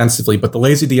method extensively, but the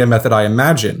lazy DM method, I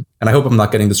imagine, and I hope I'm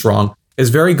not getting this wrong, is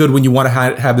very good when you want to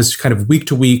have this kind of week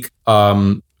to week,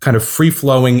 kind of free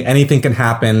flowing, anything can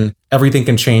happen, everything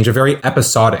can change, a very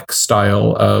episodic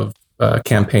style of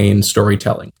campaign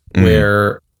storytelling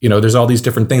where, there's all these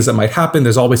different things that might happen.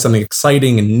 There's always something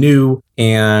exciting and new.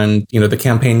 And, the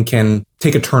campaign can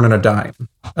take a turn on a dime,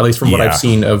 at least from what I've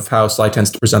seen of how Sly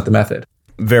tends to present the method.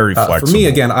 Very flexible. For me,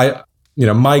 again,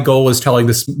 my goal is telling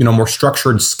this, more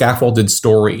structured, scaffolded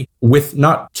story with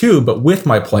not two, but with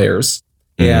my players.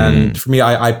 And for me,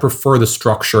 I prefer the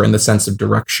structure and the sense of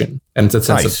direction and the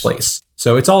sense of place.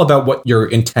 So it's all about what your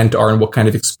intent are and what kind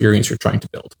of experience you're trying to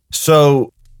build.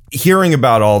 So hearing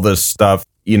about all this stuff,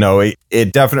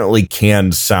 it definitely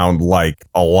can sound like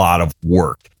a lot of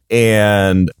work.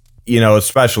 And,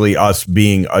 especially us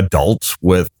being adults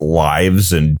with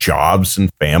lives and jobs and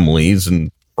families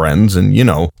and friends and,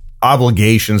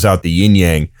 obligations out the yin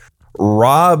yang.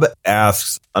 Rob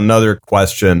asks another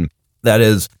question that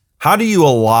is, how do you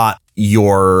allot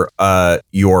your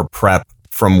prep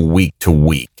from week to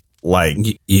week? Like,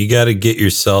 you got to get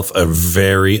yourself a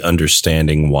very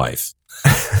understanding wife,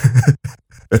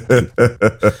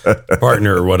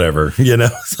 partner, or whatever.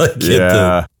 It's like,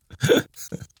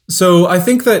 So I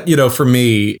think that, for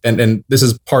me, and this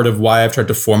is part of why I've tried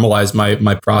to formalize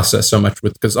my process so much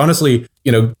because honestly,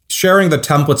 sharing the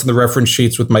templates and the reference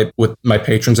sheets with my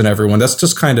patrons and everyone, that's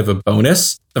just kind of a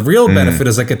bonus. The real benefit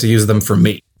is I get to use them for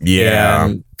me.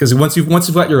 Yeah. Because once you've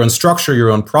got your own structure,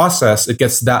 your own process, it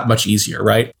gets that much easier,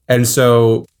 right? And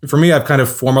so for me, I've kind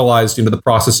of formalized, the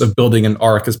process of building an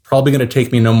arc is probably going to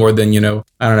take me no more than,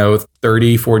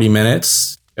 30, 40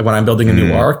 minutes when I'm building a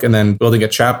new arc, and then building a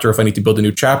chapter. If I need to build a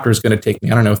new chapter is going to take me,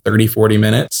 30, 40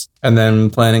 minutes. And then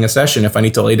planning a session, if I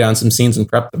need to lay down some scenes and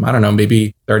prep them,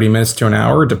 maybe 30 minutes to an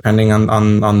hour, depending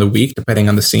on the week, depending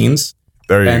on the scenes.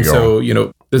 There you go. And so,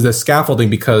 there's the scaffolding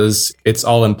because it's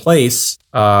all in place.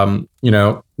 It's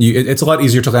a lot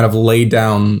easier to kind of lay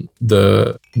down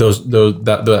that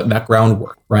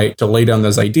groundwork, right? To lay down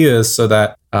those ideas so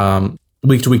that,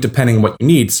 week to week, depending on what you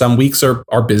need. Some weeks are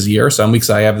busier. Some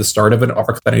weeks I have the start of an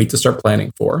arc that I need to start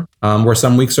planning for. Where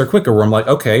some weeks are quicker, where I'm like,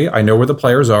 okay, I know where the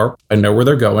players are. I know where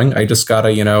they're going. I just got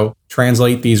to,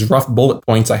 translate these rough bullet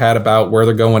points I had about where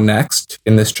they're going next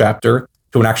in this chapter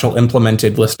to an actual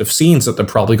implemented list of scenes that they're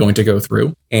probably going to go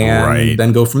through and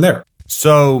then go from there.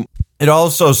 So it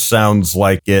also sounds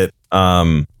like it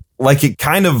kind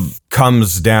of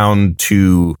comes down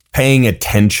to paying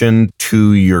attention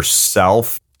to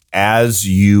yourself as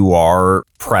you are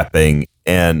prepping.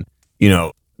 And,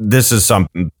 this is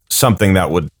something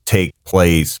that would take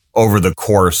place over the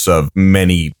course of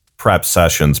many prep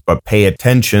sessions, but pay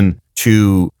attention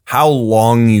to how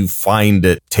long you find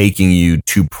it taking you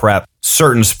to prep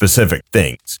certain specific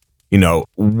things.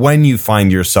 When you find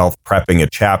yourself prepping a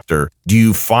chapter, do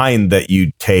you find that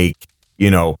you take,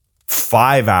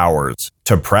 5 hours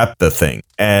to prep the thing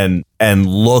and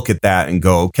look at that and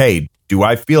go, okay, do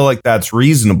I feel like that's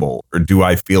reasonable, or do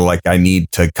I feel like I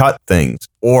need to cut things?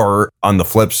 Or on the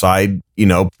flip side,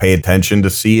 pay attention to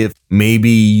see if maybe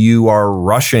you are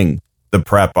rushing the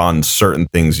prep on certain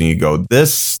things and you go,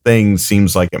 this thing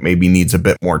seems like it maybe needs a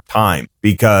bit more time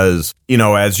because,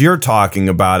 as you're talking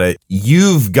about it,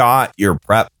 you've got your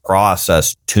prep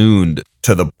process tuned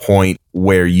to the point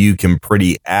where you can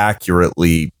pretty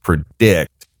accurately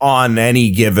predict on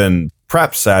any given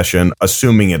prep session,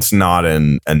 assuming it's not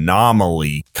an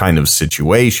anomaly kind of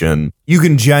situation, you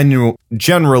can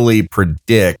generally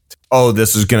predict, oh,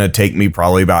 this is going to take me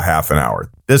probably about half an hour.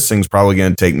 This thing's probably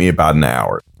going to take me about an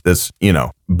hour. This,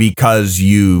 because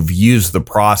you've used the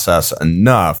process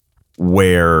enough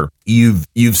where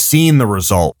you've seen the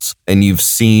results and you've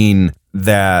seen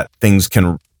that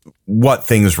what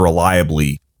things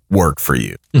reliably work for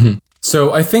you. Mm-hmm.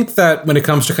 So I think that when it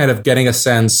comes to kind of getting a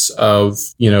sense of,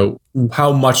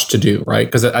 how much to do, right?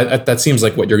 Because that seems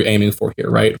like what you're aiming for here,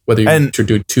 right? Whether you should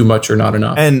do too much or not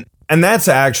enough. And that's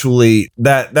actually,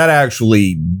 that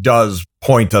actually does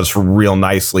point us real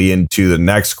nicely into the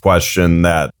next question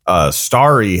that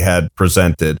Starry had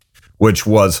presented, which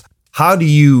was, how do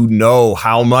you know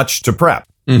how much to prep?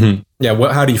 Mm-hmm.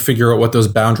 Yeah, how do you figure out what those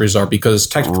boundaries are? Because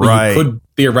technically you could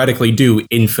theoretically do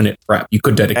infinite prep. You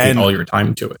could dedicate all your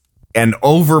time to it. And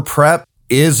over prep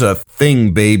is a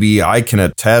thing, baby. I can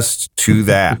attest to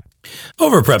that.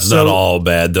 Over prep's not all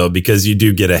bad, though, because you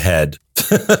do get ahead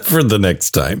for the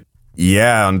next time.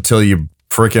 Yeah, until you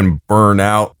freaking burn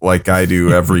out like I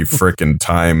do every freaking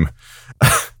time.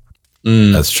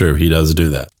 That's true. He does do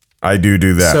that. I do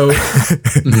that. So,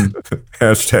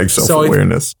 hashtag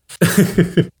self-awareness.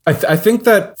 I think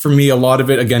that for me, a lot of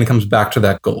it, again, comes back to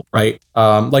that goal, right?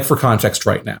 Like for context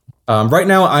right now. Right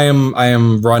now, I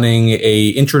am running a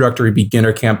introductory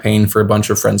beginner campaign for a bunch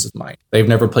of friends of mine. They've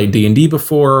never played D&D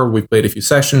before. We've played a few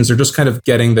sessions. They're just kind of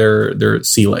getting their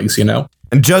sea legs, you know?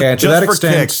 And just for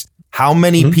extent, kicks, how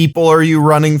many people are you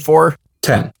running for?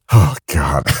 10. Oh,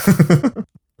 God.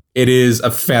 It is a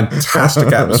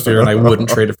fantastic atmosphere, and I wouldn't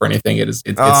trade it for anything. It's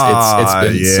been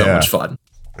so much fun.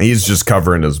 He's just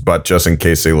covering his butt just in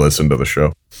case they listen to the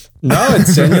show. No,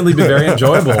 it's genuinely been very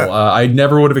enjoyable. I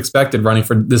never would have expected running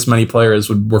for this many players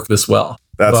would work this well.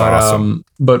 That's awesome.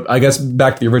 But I guess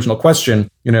back to the original question,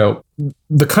 you know,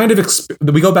 the kind of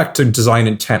we go back to design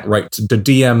intent, right? To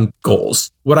DM goals.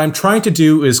 What I'm trying to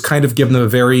do is kind of give them a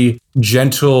very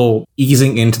gentle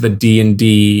easing into the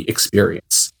D&D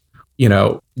experience. You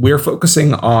know, we're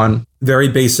focusing on very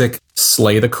basic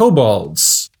slay the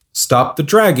kobolds, stop the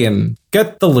dragon,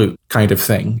 get the loot kind of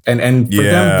thing. And for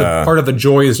them, the part of the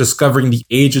joy is discovering the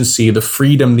agency, the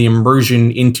freedom, the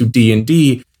immersion into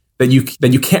D&D that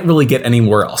you can't really get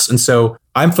anywhere else. And so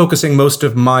I'm focusing most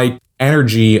of my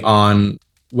energy on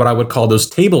what I would call those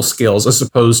table skills as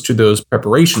opposed to those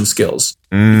preparation skills.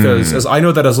 Because as I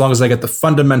know that as long as I get the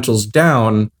fundamentals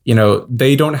down, you know,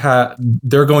 they're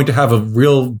going to have a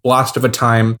real blast of a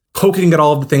time poking at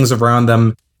all of the things around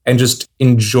them and just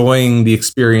enjoying the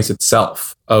experience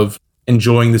itself of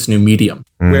enjoying this new medium.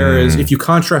 Whereas if you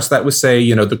contrast that with, say,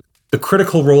 you know, the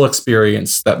critical role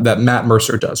experience that Matt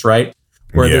Mercer does, right?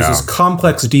 Where there's this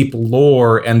complex, deep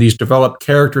lore and these developed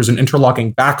characters and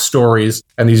interlocking backstories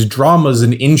and these dramas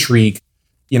and intrigue.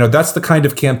 You know, that's the kind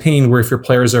of campaign where if your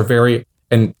players are very,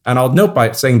 and I'll note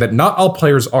by saying that not all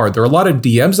players are. There are a lot of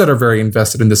DMs that are very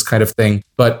invested in this kind of thing,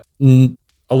 but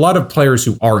a lot of players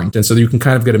who aren't. And so you can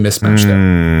kind of get a mismatch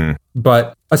there.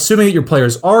 But assuming that your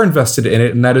players are invested in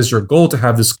it, and that is your goal to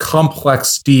have this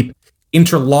complex, deep,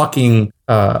 interlocking,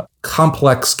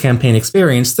 complex campaign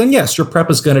experience, then yes, your prep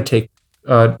is going to take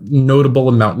a notable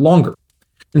amount longer.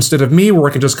 Instead of me, where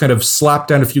I can just kind of slap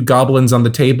down a few goblins on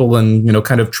the table and, you know,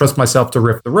 kind of trust myself to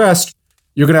riff the rest,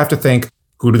 you're going to have to think,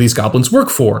 who do these goblins work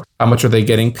for? How much are they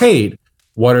getting paid?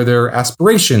 What are their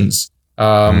aspirations?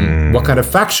 What kind of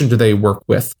faction do they work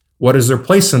with? What is their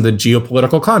place in the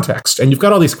geopolitical context? And you've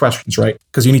got all these questions, right?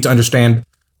 Because you need to understand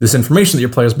this information that your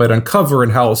players might uncover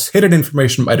and how hidden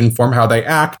information might inform how they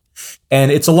act.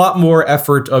 And it's a lot more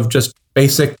effort of just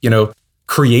basic, you know,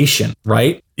 creation,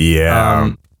 right?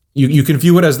 Yeah. You can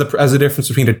view it as the difference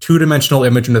between a 2-dimensional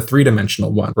image and a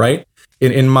 3-dimensional one, right?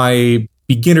 In my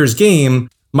beginner's game,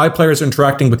 my players are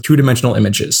interacting with 2-dimensional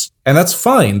images, and that's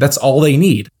fine. That's all they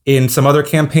need. In some other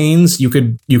campaigns, you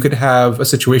could have a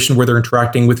situation where they're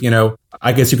interacting with, you know,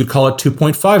 I guess you could call it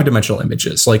 2.5-dimensional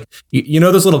images. Like, you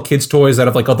know, those little kids' toys that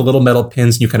have like all the little metal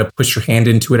pins, and you kind of push your hand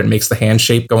into it, and it makes the hand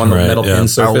shape go on the metal pin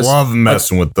surface. I love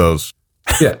messing with those.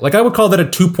 Yeah, like I would call that a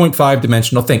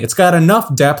 2.5-dimensional thing. It's got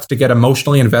enough depth to get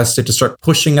emotionally invested, to start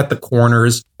pushing at the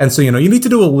corners. And so, you know, you need to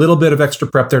do a little bit of extra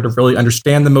prep there to really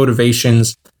understand the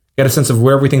motivations, get a sense of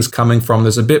where everything's coming from.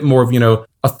 There's a bit more of, you know,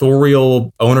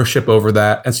 authorial ownership over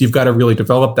that. And so you've got to really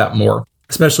develop that more,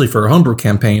 especially for a homebrew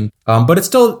campaign. But it's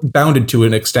still bounded to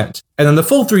an extent. And then the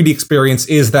full 3D experience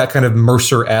is that kind of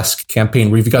Mercer-esque campaign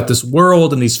where you've got this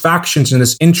world and these factions and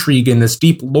this intrigue and this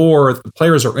deep lore that the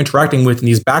players are interacting with and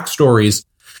these backstories.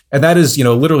 And that is, you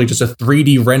know, literally just a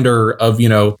 3D render of, you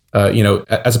know,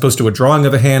 as opposed to a drawing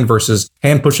of a hand versus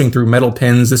hand pushing through metal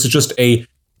pins. This is just a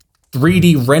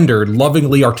 3D rendered,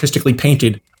 lovingly, artistically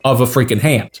painted of a freaking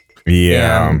hand.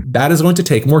 Yeah. And that is going to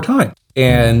take more time.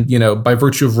 And, you know, by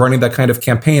virtue of running that kind of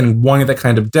campaign and wanting that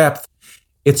kind of depth,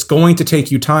 it's going to take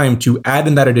you time to add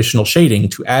in that additional shading,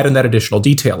 to add in that additional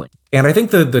detailing. And I think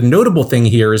the notable thing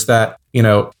here is that, you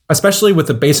know, especially with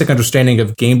the basic understanding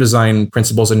of game design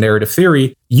principles and narrative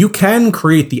theory, you can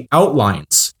create the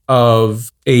outlines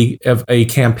of a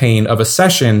campaign, of a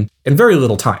session in very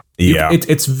little time. Yeah.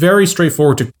 It's very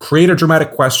straightforward to create a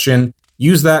dramatic question,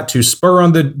 use that to spur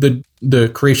on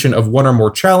the creation of one or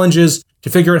more challenges, to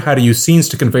figure out how to use scenes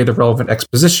to convey the relevant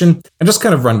exposition, and just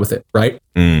kind of run with it, right?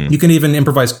 You can even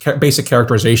improvise basic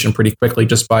characterization pretty quickly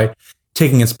just by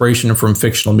taking inspiration from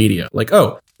fictional media. Like,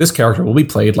 oh, this character will be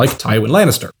played like Tywin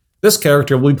Lannister. This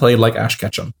character will be played like Ash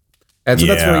Ketchum. And so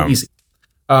that's very easy.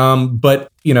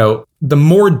 But, you know, the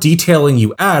more detailing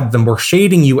you add, the more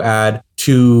shading you add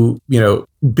to,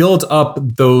 build up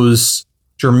those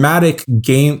dramatic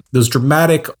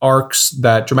arcs,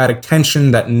 that dramatic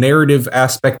tension, that narrative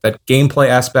aspect, that gameplay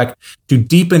aspect, to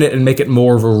deepen it and make it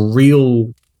more of a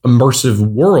real immersive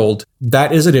world,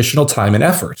 that is additional time and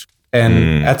effort.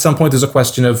 And at some point, there's a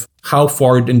question of how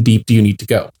far and deep do you need to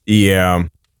go? Yeah,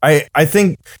 I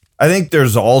think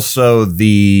there's also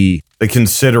the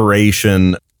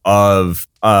consideration of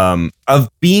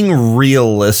being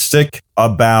realistic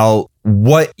about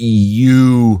what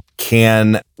you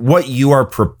are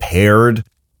prepared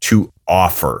to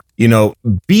offer.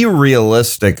 Be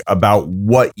realistic about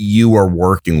what you are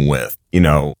working with. You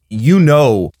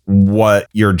know what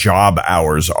your job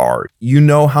hours are. You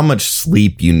know how much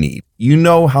sleep you need. You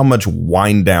know how much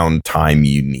wind down time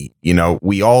you need.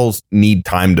 We all need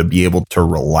time to be able to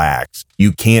relax.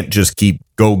 You can't just keep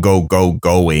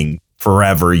going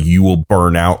forever. You will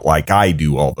burn out like I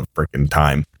do all the freaking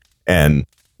time. And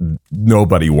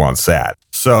nobody wants that.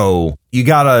 So you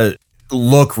got to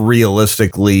look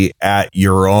realistically at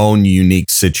your own unique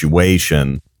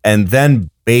situation and then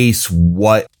base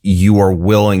what you are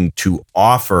willing to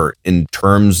offer in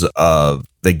terms of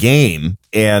the game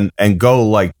and go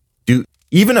like,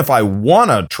 even if I want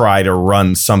to try to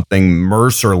run something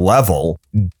Mercer level,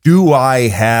 do I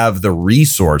have the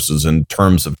resources in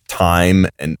terms of time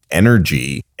and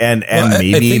energy and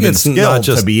maybe even skill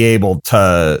to be able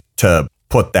to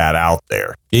put that out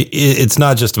there? It's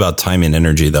not just about time and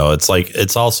energy, though.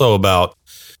 It's also about,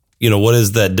 what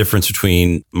is that difference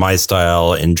between my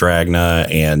style and Dragna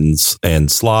and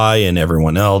Sly and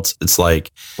everyone else? It's like,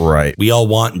 right. We all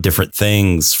want different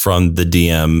things from the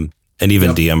DM and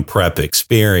even DM prep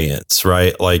experience,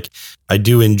 right? Like, I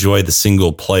do enjoy the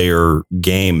single player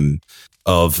game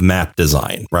of map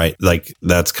design, right? Like,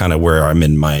 that's kind of where I'm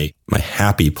in my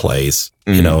happy place,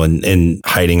 and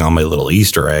hiding all my little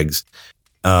Easter eggs.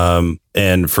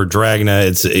 And for Dragna,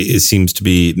 it seems to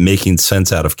be making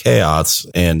sense out of chaos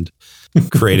and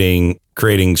creating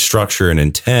structure and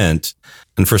intent.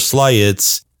 And for Sly,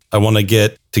 I want to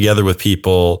get together with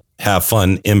people, have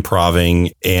fun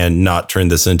improvising, and not turn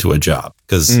this into a job,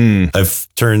 because I've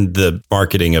turned the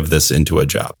marketing of this into a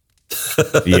job.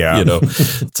 Yeah.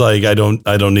 It's like, I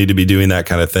don't need to be doing that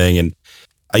kind of thing. And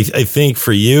I think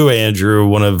for you, Andrew,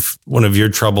 one of your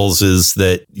troubles is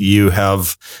that you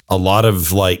have a lot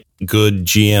of like good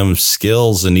GM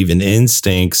skills and even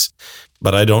instincts,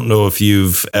 but I don't know if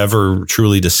you've ever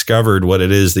truly discovered what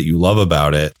it is that you love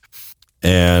about it.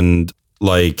 And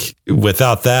like,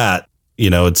 without that,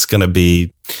 it's going to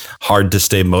be hard to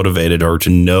stay motivated or to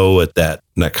know what that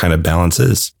kind of balance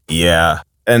is. Yeah.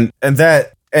 And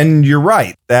you're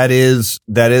right. That is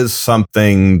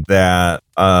something that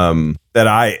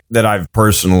I've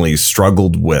personally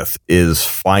struggled with, is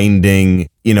finding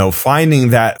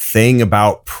that thing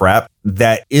about prep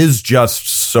that is just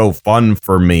so fun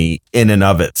for me in and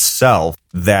of itself,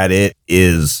 that it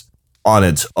is on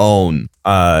its own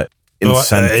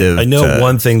incentive. I know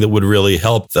one thing that would really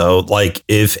help, though, like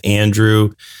if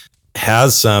Andrew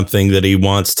has something that he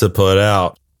wants to put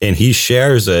out and he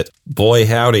shares it, boy,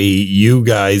 howdy, you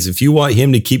guys, if you want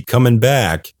him to keep coming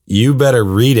back, you better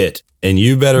read it and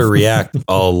you better react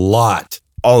a lot.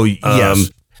 Oh, yes.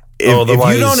 If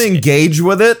you don't engage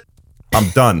with it,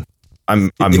 I'm done.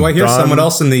 Do I hear someone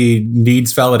else in the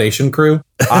needs validation crew?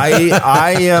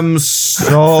 I am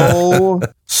so,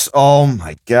 oh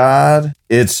my God.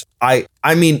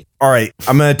 I mean, all right,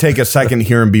 I'm going to take a second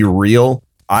here and be real.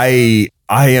 I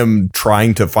am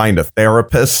trying to find a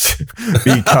therapist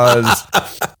because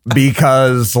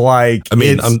like, I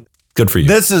mean, I'm good for you.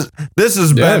 This has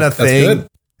been a thing. Good.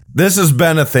 This has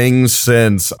been a thing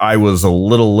since I was a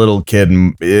little kid,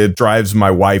 and it drives my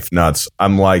wife nuts.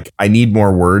 I'm like, I need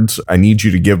more words. I need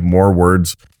you to give more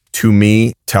words to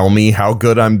me. Tell me how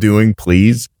good I'm doing,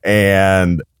 please.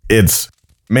 And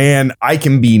man, I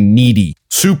can be needy,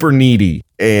 super needy.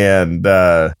 And,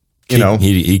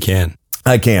 he can.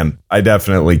 I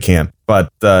definitely can.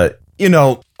 But,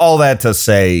 all that to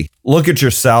say, look at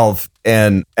yourself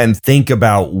and think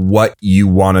about what you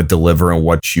want to deliver and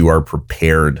what you are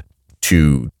prepared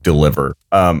to deliver.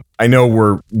 I know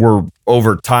we're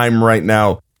over time right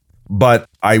now, but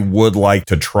I would like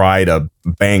to try to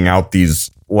bang out these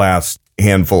last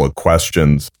handful of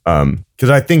questions,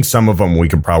 because I think some of them we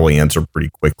could probably answer pretty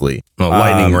quickly.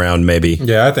 Lightning round, maybe.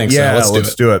 Yeah, I think so. Yeah,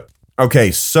 let's do it.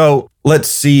 Okay, so let's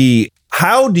see.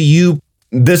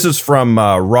 This is from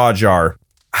Rajar.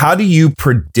 How do you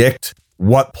predict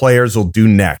what players will do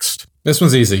next? This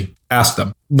one's easy. Ask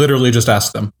them. Literally just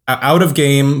ask them. Out of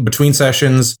game, between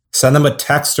sessions, send them a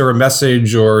text or a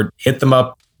message, or hit them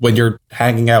up when you're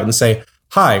hanging out and say,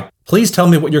 hi, please tell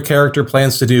me what your character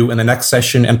plans to do in the next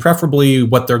session and preferably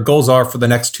what their goals are for the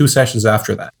next 2 sessions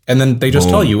after that. And then they just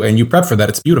tell you and you prep for that.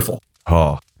 It's beautiful.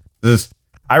 Oh,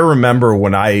 I remember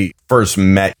when I first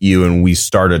met you and we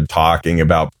started talking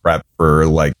about prep for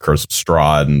like Curse of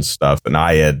Strahd and stuff, and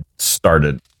I had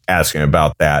started asking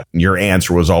about that. And your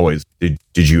answer was always,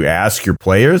 did you ask your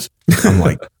players? I'm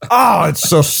like, oh, it's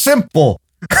so simple.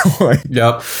 Like,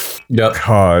 yep.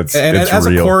 Oh, it's as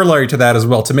real. A corollary to that as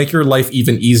well, to make your life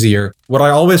even easier, what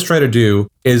I always try to do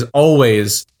is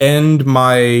always end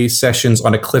my sessions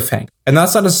on a cliffhanger. And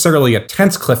that's not necessarily a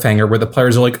tense cliffhanger where the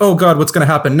players are like, oh God, what's going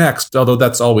to happen next? Although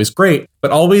that's always great,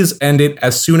 but always end it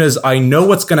as soon as I know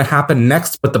what's going to happen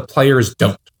next, but the players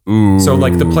don't. Ooh. So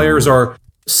like the players are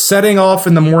setting off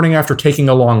in the morning after taking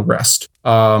a long rest,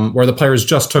 or the players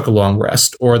just took a long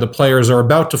rest, or the players are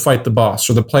about to fight the boss,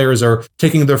 or the players are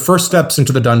taking their first steps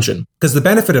into the dungeon. Because the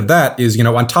benefit of that is,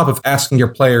 on top of asking your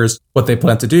players what they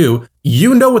plan to do,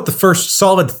 what the first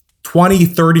solid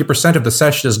 20-30% of the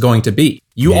session is going to be.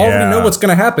 You already know what's going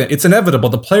to happen. It's inevitable.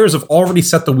 The players have already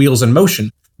set the wheels in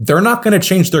motion. They're not going to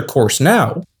change their course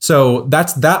now. So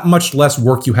that's that much less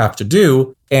work you have to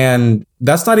do. And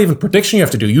that's not even prediction you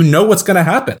have to do. You know what's going to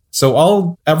happen.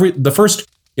 So the first,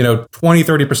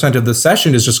 20-30% of the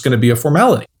session is just going to be a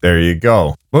formality. There you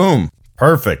go. Boom.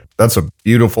 Perfect. That's a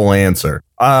beautiful answer.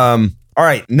 All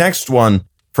right. Next one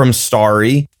from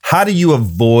Starry. How do you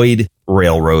avoid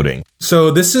railroading?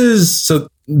 So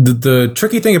the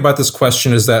tricky thing about this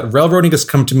question is that railroading has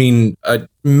come to mean a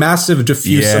massive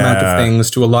diffuse amount of things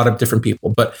to a lot of different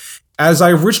people. But as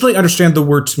I originally understand the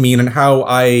word to mean and how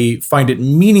I find it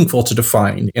meaningful to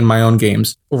define in my own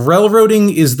games,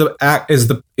 railroading is the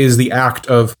act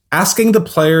of asking the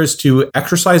players to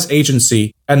exercise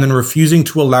agency and then refusing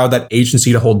to allow that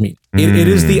agency to hold meaning. It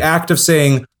is the act of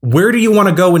saying, where do you want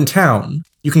to go in town?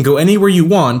 You can go anywhere you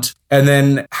want, and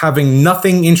then having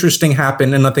nothing interesting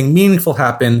happen and nothing meaningful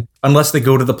happen unless they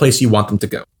go to the place you want them to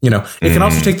go. It can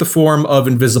also take the form of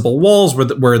invisible walls where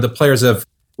the players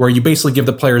where you basically give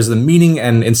the players the meaning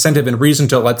and incentive and reason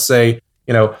to, let's say,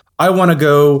 I want to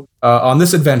go on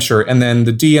this adventure. And then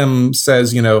the DM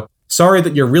says, sorry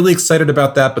that you're really excited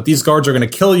about that, but these guards are going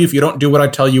to kill you if you don't do what I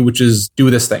tell you, which is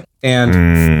do this thing.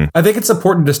 And I think it's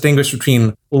important to distinguish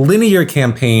between linear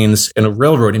campaigns and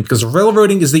railroading, because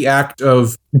railroading is the act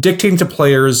of dictating to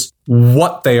players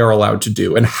what they are allowed to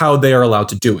do and how they are allowed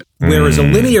to do it. Whereas a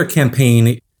linear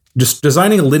campaign, just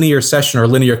designing a linear session or a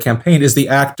linear campaign, is the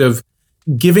act of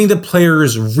giving the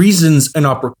players reasons and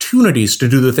opportunities to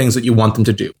do the things that you want them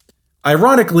to do.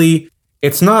 Ironically,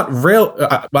 it's not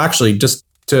just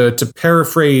to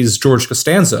paraphrase George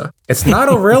Costanza, it's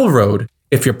not a railroad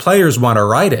if your players want to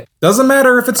ride it. Doesn't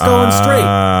matter if it's going straight.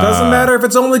 Doesn't matter if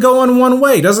it's only going one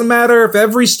way. Doesn't matter if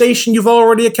every station you've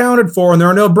already accounted for and there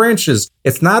are no branches.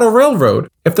 It's not a railroad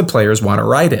if the players want to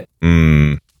ride it.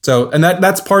 So, and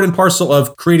that's part and parcel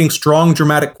of creating strong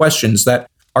dramatic questions that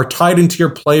are tied into your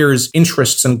players'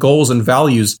 interests and goals and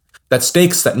values, that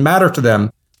stakes that matter to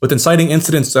them, with inciting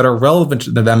incidents that are relevant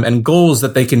to them and goals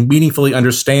that they can meaningfully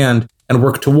understand and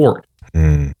work toward.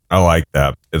 I like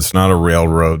that. It's not a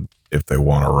railroad if they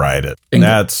want to ride it.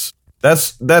 Bingo.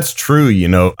 That's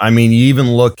true. I mean, you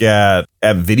even look at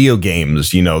video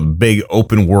games, big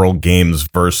open world games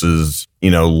versus,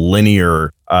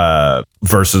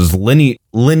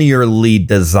 linearly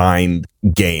designed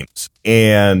games.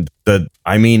 And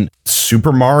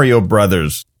Super Mario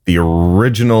Brothers, the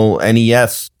original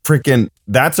NES,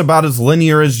 that's about as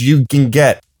linear as you can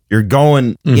get. You're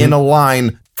going in a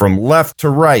line from left to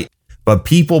right, but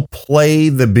people play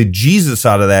the bejesus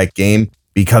out of that game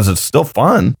because it's still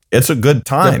fun. It's a good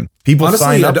time. People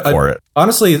sign up for it.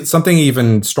 Honestly, something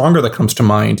even stronger that comes to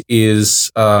mind is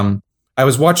I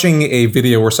was watching a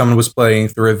video where someone was playing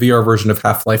through a VR version of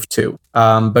Half-Life 2.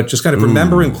 But just kind of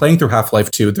remembering playing through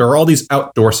Half-Life 2, there are all these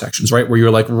outdoor sections, right? Where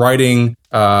you're like riding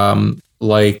a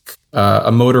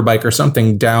motorbike or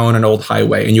something down an old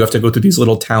highway, and you have to go through these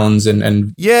little towns and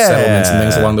settlements and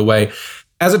things along the way.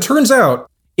 As it turns out,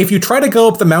 if you try to go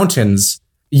up the mountains,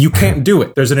 you can't do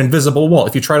it. There's an invisible wall.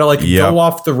 If you try to go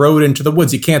off the road into the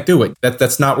woods, you can't do it.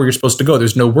 That's not where you're supposed to go.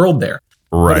 There's no world there.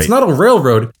 Right. But it's not a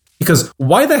railroad, because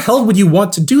why the hell would you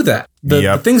want to do that?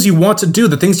 The things you want to do,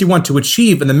 the things you want to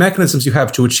achieve, and the mechanisms you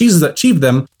have to achieve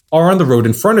them are on the road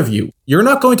in front of you. You're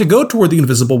not going to go toward the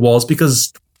invisible walls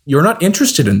because you're not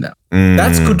interested in them.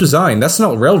 That's good design. That's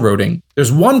not railroading.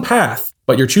 There's one path,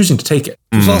 but you're choosing to take it.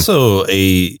 There's also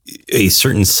a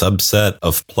certain subset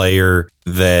of player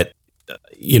that,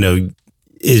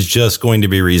 is just going to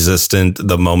be resistant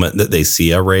the moment that they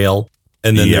see a rail.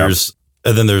 And then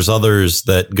there's others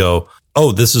that go,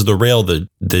 oh, this is the rail the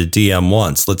DM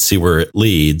wants. Let's see where it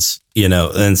leads,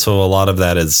 And so a lot of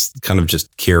that is kind of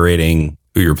just curating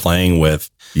who you're playing with.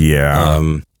 Yeah.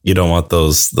 You don't want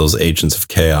those agents of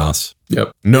chaos.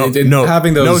 Yep. No,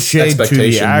 having those no shade to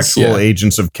the actual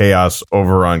agents of chaos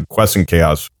over on Quest and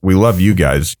Chaos. We love you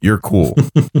guys. You're cool.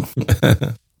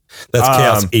 That's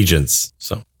chaos agents.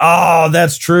 So. Oh,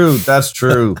 that's true. That's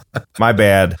true. My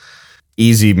bad.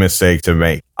 Easy mistake to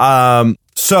make.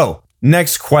 So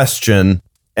next question,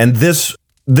 and this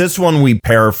one we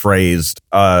paraphrased.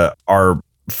 Our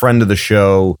friend of the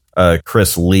show,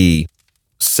 Chris Lee,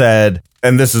 said,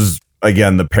 and this is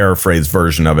again the paraphrase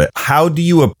version of it. How do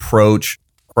you approach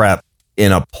prep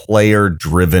in a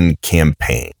player-driven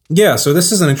campaign? Yeah, so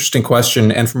this is an interesting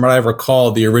question. And from what I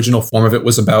recall, the original form of it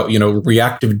was about,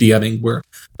 reactive DMing, where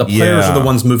the players are the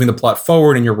ones moving the plot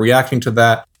forward and you're reacting to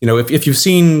that. If you've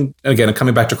seen, again,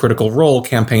 coming back to Critical Role,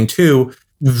 Campaign 2,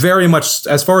 very much,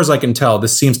 as far as I can tell,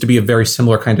 this seems to be a very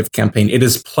similar kind of campaign. It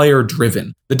is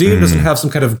player-driven. The DM doesn't have some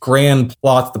kind of grand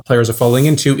plot that the players are falling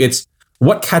into. It's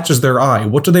what catches their eye.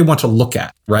 What do they want to look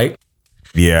at, right?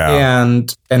 Yeah.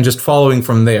 And just following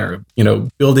from there,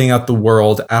 building out the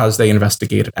world as they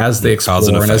investigate it, as they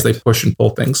explore, and as they push and pull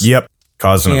things. Yep.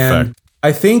 Cause and effect.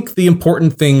 I think the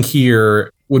important thing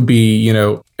here would be,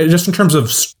 just in terms of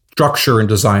structure and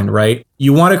design, right?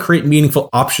 You want to create meaningful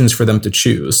options for them to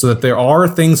choose so that there are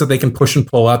things that they can push and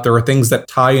pull out. There are things that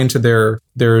tie into their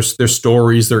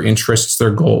stories, their interests,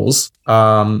 their goals.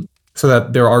 So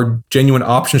that there are genuine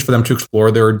options for them to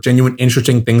explore. There are genuine,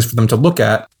 interesting things for them to look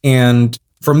at. And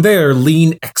from there,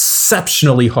 lean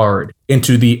exceptionally hard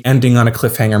into the ending on a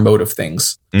cliffhanger mode of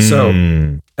things.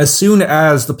 So as soon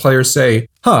as the players say,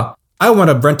 I want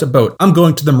to rent a boat. I'm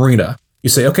going to the marina. You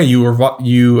say, okay,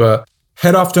 you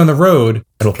head off down the road and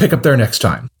we'll pick up there next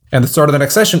time. And the start of the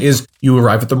next session is you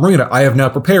arrive at the marina. I have now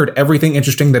prepared everything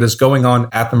interesting that is going on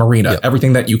at the marina,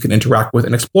 everything that you can interact with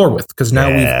and explore with. Because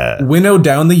now we've winnowed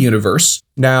down the universe.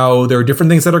 Now there are different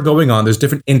things that are going on. There's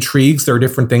different intrigues. There are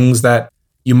different things that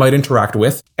you might interact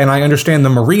with. And I understand the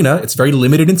marina, it's very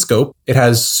limited in scope. It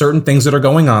has certain things that are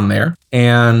going on there.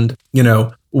 And,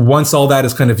 once all that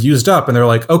is kind of used up and they're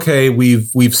like, okay,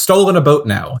 we've stolen a boat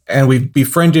now and we've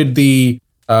befriended the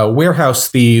warehouse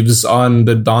thieves on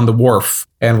the wharf,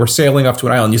 and we're sailing off to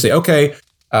an island. You say, okay,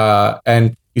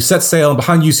 and you set sail, and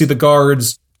behind you see the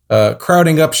guards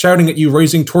crowding up, shouting at you,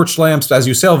 raising torch lamps as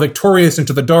you sail victorious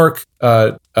into the dark,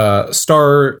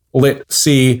 star-lit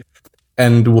sea,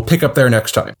 and we'll pick up there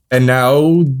next time. And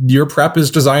now your prep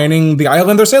is designing the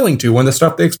island they're sailing to and the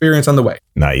stuff they experience on the way.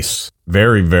 Nice.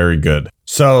 Very, very good.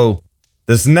 So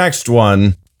this next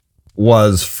one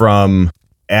was from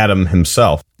Adam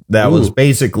himself. That was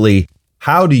basically,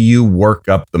 how do you work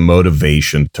up the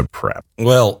motivation to prep?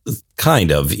 Well,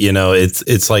 kind of,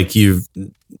 it's like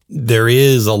there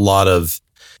is a lot of,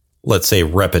 let's say,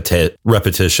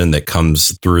 repetition that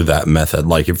comes through that method.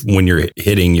 Like when you're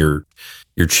hitting your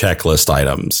checklist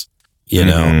items,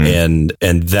 and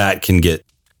that can get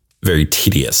very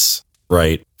tedious,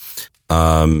 right?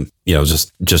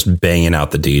 Just banging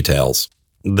out the details.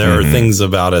 There are things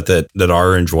about it that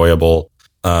are enjoyable.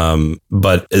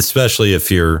 But especially if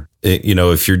you're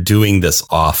doing this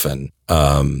often,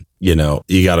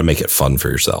 you got to make it fun for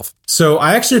yourself. So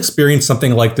I actually experienced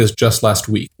something like this just last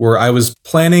week where I was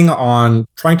planning on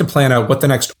trying to plan out what the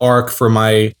next arc for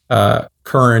my,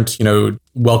 current,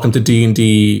 Welcome to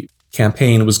D&D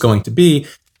campaign was going to be.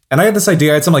 And I had this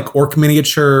idea. I had some like orc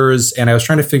miniatures and I was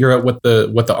trying to figure out what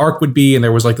the arc would be. And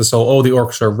there was like this whole, the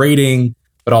orcs are raiding,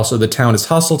 but also the town is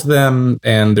hostile to them.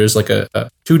 And there's like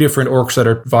two different orcs that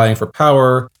are vying for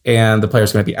power, and the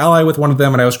player's going to be ally with one of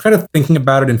them. And I was kind of thinking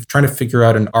about it and trying to figure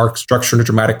out an arc structure and a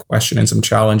dramatic question and some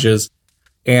challenges.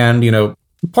 And,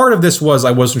 part of this was I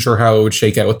wasn't sure how it would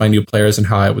shake out with my new players and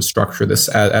how I would structure this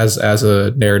as a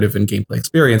narrative and gameplay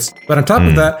experience. But on top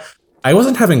of that, I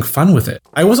wasn't having fun with it.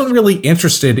 I wasn't really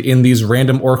interested in these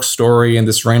random orc story and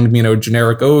this random,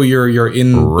 generic, you're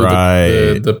in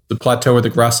the plateau or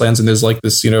the grasslands and there's like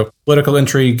this, political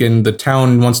intrigue and the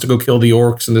town wants to go kill the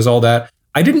orcs and there's all that.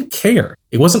 I didn't care.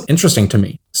 It wasn't interesting to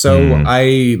me. So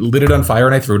I lit it on fire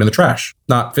and I threw it in the trash.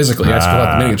 Not physically. I still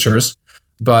have the miniatures.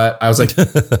 But I was like...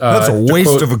 that's a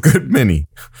waste of a good mini.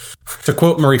 To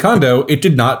quote Marie Kondo, it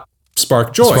did not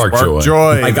spark joy. Spark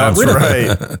joy. I got rid of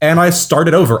it. And I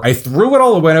started over. I threw it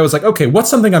all away and I was like, okay, what's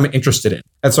something I'm interested in?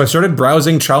 And so I started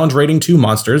browsing challenge rating 2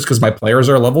 monsters because my players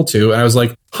are level 2. And I was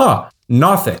like,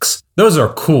 Nothics. Those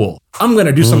are cool. I'm going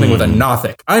to do something with a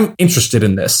Nothic. I'm interested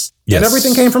in this. Yes. And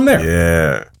everything came from there.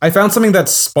 Yeah. I found something that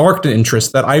sparked an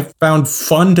interest that I found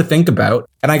fun to think about.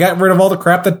 And I got rid of all the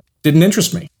crap that didn't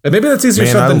interest me. And maybe that's easier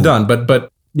said than done, but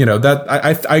that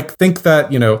I think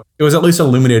that, it was at least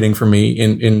illuminating for me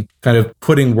in kind of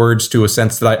putting words to a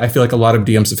sense that I feel like a lot of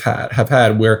DMs have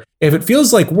had, where if it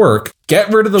feels like work, get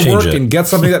rid of the work and get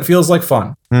something that feels like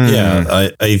fun. Yeah,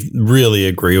 I really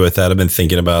agree with that. I've been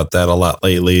thinking about that a lot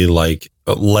lately. Like,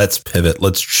 let's pivot,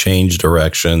 let's change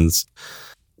directions.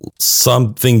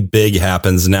 Something big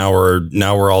happens. Now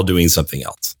we're all doing something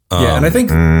else. And I think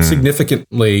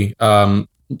significantly,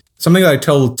 something that I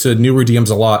tell to newer DMs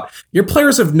a lot, your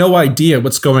players have no idea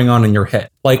what's going on in your head.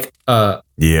 Like, in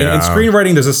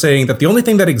screenwriting, there's a saying that the only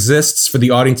thing that exists for the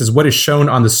audience is what is shown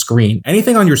on the screen.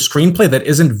 Anything on your screenplay that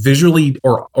isn't visually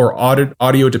or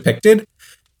audio depicted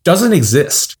doesn't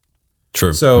exist.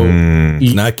 True. So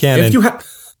not canon. If you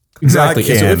exactly.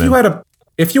 So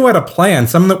if you had a plan,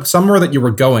 somewhere that you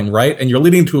were going, right, and you're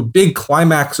leading to a big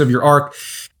climax of your arc,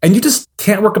 and you just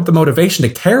can't work up the motivation to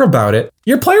care about it,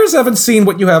 your players haven't seen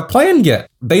what you have planned yet.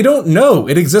 They don't know.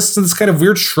 It exists in this kind of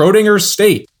weird Schrodinger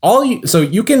state. So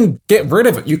you can get rid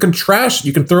of it. You can trash it.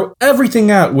 You can throw everything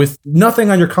out with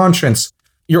nothing on your conscience.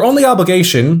 Your only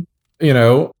obligation,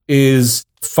 is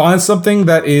find something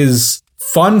that is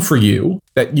fun for you,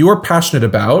 that you are passionate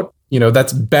about,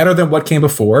 that's better than what came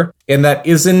before, and that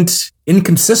isn't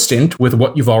inconsistent with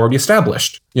what you've already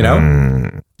established.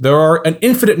 There are an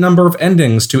infinite number of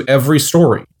endings to every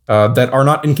story that are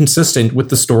not inconsistent with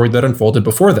the story that unfolded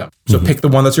before them. So pick the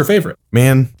one that's your favorite.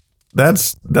 Man,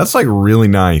 that's like really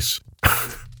nice.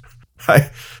 I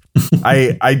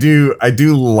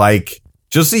do like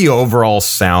just the overall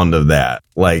sound of that.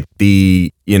 Like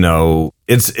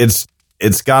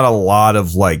it's got a lot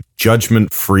of like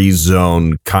judgment-free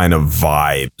zone kind of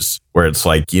vibes where it's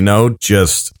like,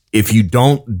 just if you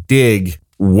don't dig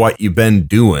what you've been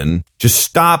doing, just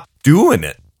stop doing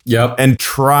it. Yep. And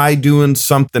try doing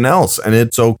something else, and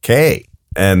it's okay.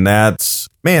 And that's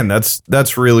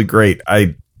really great.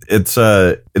 It's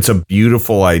a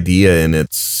beautiful idea in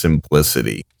its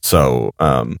simplicity. So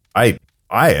I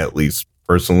at least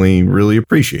personally really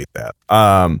appreciate that.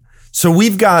 So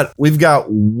we've got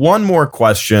one more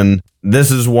question.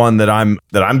 This is one that I'm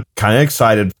kind of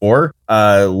excited for.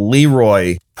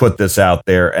 Leroy put this out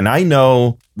there, and I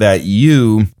know that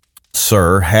you,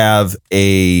 sir, have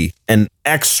an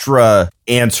extra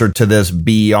answer to this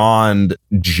beyond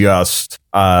just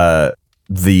the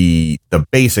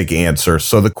basic answer.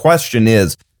 So the question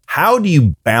is, how do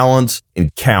you balance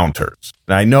encounters?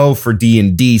 And I know for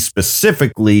D&D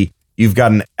specifically, you've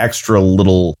got an extra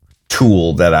little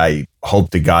tool that I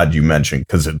hope to God you mentioned,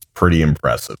 because it's pretty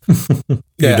impressive.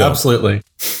 Yeah, absolutely.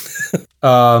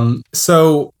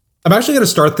 So I'm actually going to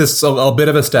start this a bit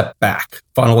of a step back,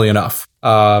 funnily enough.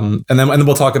 And then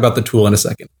we'll talk about the tool in a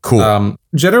second. Cool.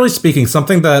 Generally speaking,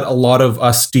 something that a lot of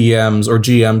us DMs or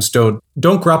GMs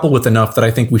don't grapple with enough that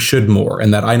I think we should more,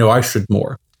 and that I know I should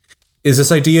more, is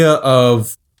this idea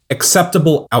of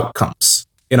acceptable outcomes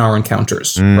in our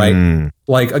encounters, right?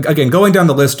 Like, again, going down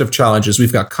the list of challenges,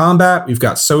 we've got combat, we've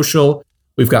got social,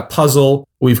 we've got puzzle,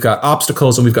 we've got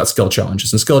obstacles, and we've got skill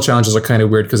challenges. And skill challenges are kind of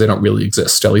weird because they don't really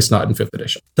exist, at least not in 5th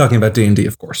edition. Talking about D&D,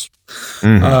 of course.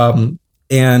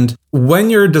 And when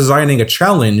you're designing a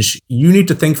challenge, you need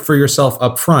to think for yourself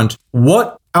up front,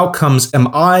 what outcomes am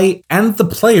I and the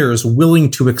players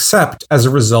willing to accept as a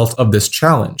result of this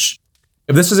challenge?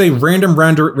 If this is a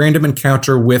random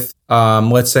encounter with,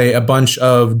 let's say, a bunch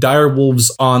of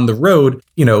direwolves on the road,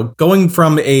 going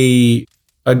from a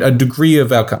degree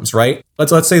of outcomes, right?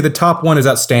 Let's say the top one is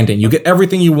outstanding. You get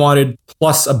everything you wanted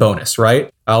plus a bonus,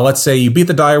 right? Let's say you beat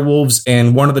the direwolves,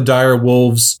 and one of the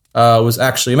direwolves was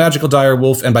actually a magical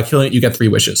direwolf, and by killing it, you get 3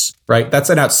 wishes, right? That's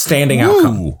an outstanding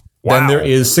outcome. Wow. Then there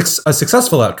is a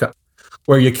successful outcome,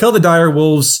 where you kill the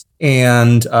direwolves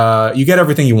and you get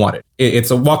everything you wanted. It's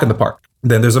a walk in the park.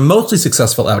 Then there's a mostly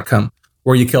successful outcome,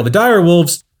 where you kill the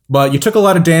direwolves, but you took a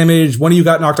lot of damage. One of you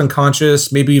got knocked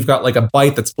unconscious. Maybe you've got like a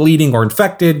bite that's bleeding or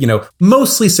infected,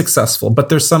 mostly successful, but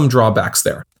there's some drawbacks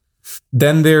there.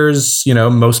 Then there's,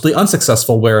 mostly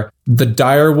unsuccessful, where the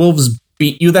direwolves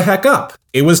beat you the heck up.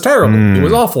 It was terrible. It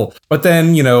was awful. But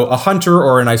then, a hunter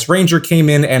or a nice ranger came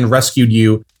in and rescued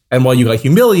you. And while you got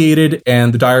humiliated,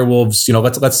 and the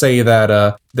direwolves, let's say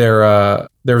that they're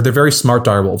very smart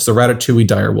direwolves, the Ratatouille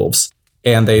direwolves.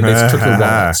 And they took your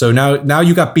wallet. So now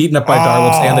you got beaten up by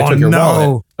direwolves, and they took your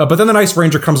wallet. But then the nice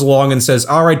ranger comes along and says,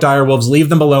 all right, direwolves, leave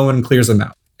them alone, and clears them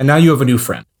out. And now you have a new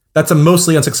friend. That's a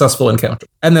mostly unsuccessful encounter.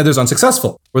 And then there's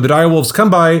unsuccessful, where the direwolves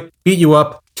come by, beat you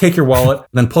up, take your wallet, and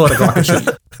then pull out a Glock and shoot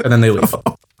you. And then they leave.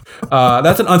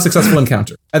 That's an unsuccessful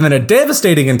encounter. And then a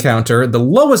devastating encounter, the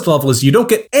lowest level, is you don't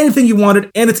get anything you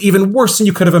wanted, and it's even worse than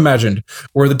you could have imagined,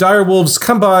 where the direwolves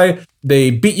come by,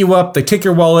 they beat you up, they take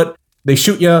your wallet, they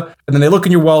shoot you, and then they look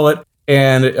in your wallet,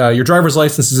 and your driver's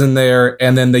license is in there,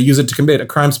 and then they use it to commit a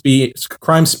crime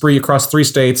spree across 3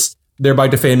 states, thereby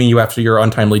defaming you after your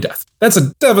untimely death. That's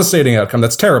a devastating outcome.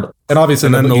 That's terrible. And obviously,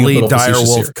 and then the lead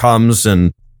direwolf comes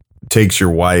and takes your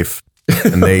wife,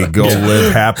 and they go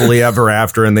live happily ever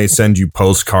after, and they send you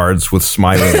postcards with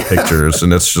smiling pictures,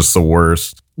 and it's just the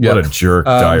worst. What a jerk,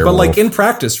 direwolf. But like in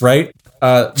practice, right?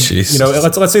 You know,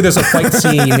 let's say there's a fight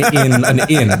scene in an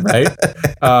inn, right?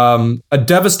 A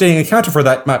devastating encounter for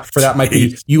that might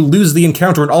be you lose the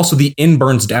encounter, and also the inn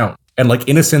burns down, and like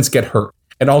innocents get hurt,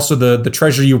 and also the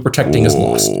treasure you were protecting is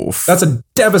lost. That's a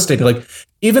devastating. Like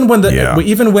even when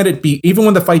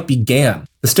the fight began,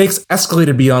 the stakes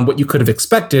escalated beyond what you could have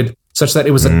expected, such that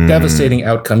it was a devastating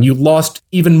outcome. You lost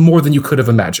even more than you could have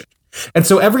imagined. And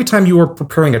so every time you are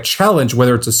preparing a challenge,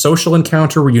 whether it's a social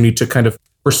encounter where you need to kind of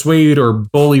persuade or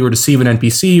bully or deceive an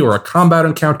NPC, or a combat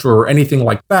encounter or anything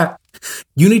like that,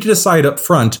 you need to decide up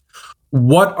front,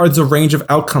 what are the range of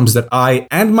outcomes that I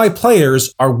and my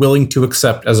players are willing to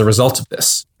accept as a result of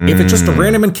this? If it's just a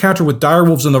random encounter with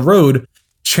direwolves on the road,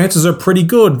 chances are pretty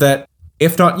good that,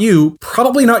 if not you,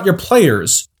 probably not your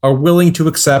players, are willing to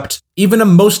accept even a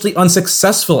mostly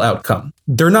unsuccessful outcome.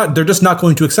 They're just not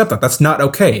going to accept that. That's not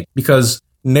okay, because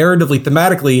narratively,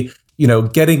 thematically, you know,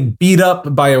 getting beat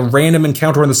up by a random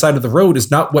encounter on the side of the road is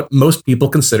not what most people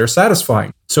consider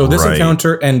satisfying. So this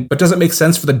encounter, but does it make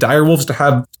sense for the direwolves to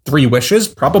have 3 wishes?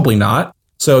 Probably not.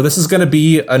 So this is going to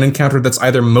be an encounter that's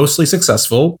either mostly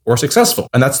successful or successful.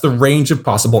 And that's the range of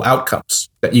possible outcomes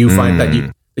that you find that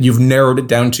you've narrowed it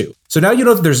down to. So now you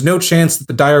know that there's no chance that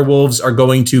the direwolves are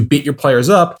going to beat your players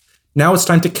up. Now it's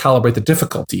time to calibrate the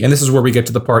difficulty. And this is where we get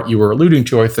to the part you were alluding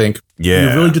to, I think. Yeah.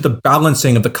 You really do the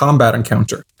balancing of the combat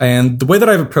encounter. And the way that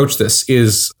I've approached this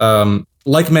is,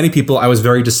 like many people, I was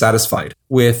very dissatisfied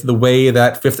with the way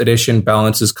that 5th edition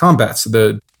balances combat. So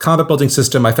the combat building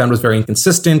system I found was very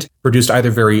inconsistent, produced either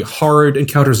very hard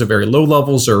encounters at very low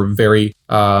levels or very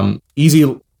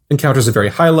easy encounters at very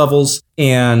high levels.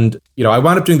 And, you know, I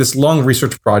wound up doing this long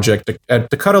research project.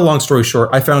 To cut a long story short,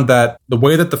 I found that the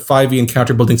way that the 5e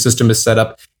encounter building system is set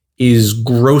up is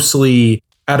grossly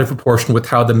out of proportion with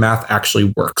how the math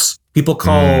actually works. People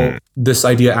call this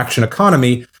idea action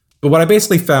economy, but what I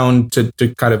basically found, to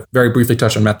kind of very briefly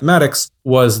touch on mathematics,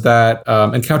 was that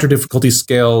encounter difficulty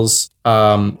scales,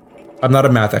 I'm not a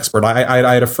math expert.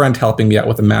 I had a friend helping me out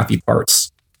with the mathy parts.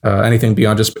 Anything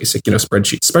beyond just basic, you know,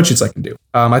 spreadsheets I can do.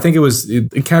 I think it was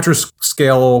encounters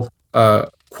scale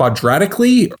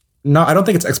quadratically. No, I don't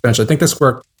think it's exponentially. I think they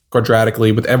square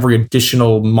quadratically with every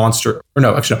additional monster. Or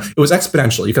no, actually, no, it was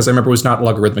exponentially, because I remember it was not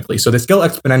logarithmically. So they scale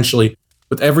exponentially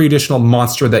with every additional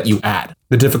monster that you add.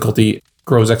 The difficulty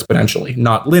grows exponentially,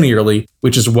 not linearly,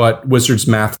 which is what Wizard's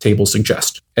math tables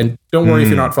suggest. And don't worry if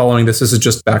you're not following this. This is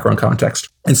just background context.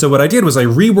 And so what I did was I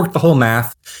reworked the whole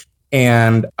math,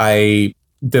 and I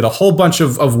did a whole bunch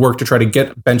of work to try to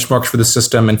get benchmarks for the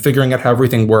system and figuring out how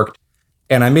everything worked.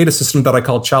 And I made a system that I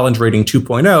called Challenge Rating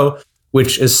 2.0,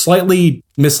 which is slightly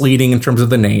misleading in terms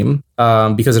of the name,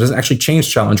 because it doesn't actually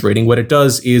change challenge rating. What it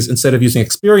does is, instead of using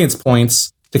experience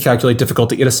points to calculate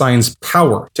difficulty, it assigns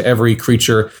power to every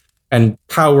creature. And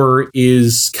power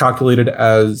is calculated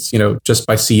as, you know, just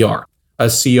by CR. A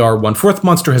CR 1/4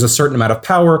 monster has a certain amount of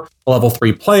power, a level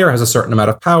 3 player has a certain amount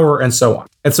of power, and so on.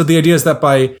 And so the idea is that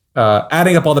by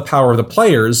adding up all the power of the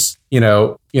players,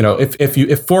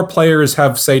 if 4 players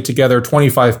have, say, together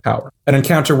 25 power, an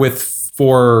encounter with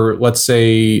 4, let's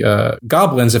say,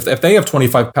 goblins, if they have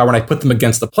 25 power and I put them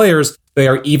against the players, they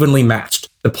are evenly matched.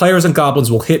 The players and goblins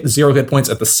will hit 0 hit points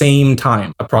at the same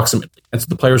time, approximately. And so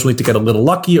the players will need to get a little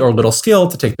lucky or a little skill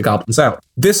to take the goblins out.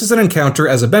 This is an encounter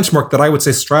as a benchmark that I would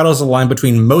say straddles a line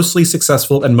between mostly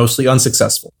successful and mostly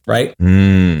unsuccessful, right?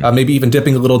 Maybe even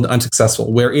dipping a little into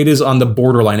unsuccessful, where it is on the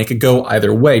borderline. It could go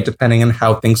either way, depending on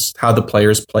how the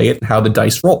players play it and how the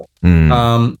dice roll.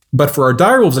 But for our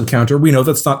direwolves encounter, we know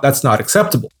that's not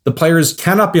acceptable. The players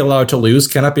cannot be allowed to lose,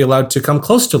 cannot be allowed to come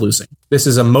close to losing. This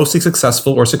is a mostly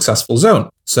successful or successful zone.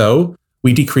 So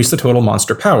we decrease the total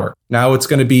monster power. Now it's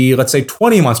going to be, let's say,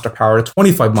 20 monster power to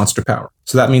 25 monster power.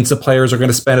 So that means the players are going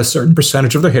to spend a certain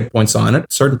percentage of their hit points on it,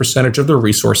 a certain percentage of their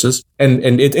resources, and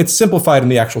it's simplified in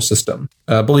the actual system.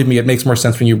 Believe me, it makes more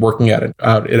sense when you're working it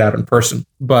out in person.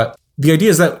 But the idea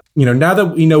is that, you know, now that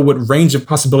we know what range of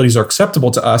possibilities are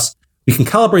acceptable to us, we can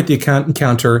calibrate the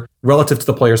encounter relative to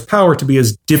the player's power to be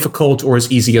as difficult or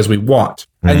as easy as we want.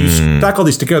 And you stack all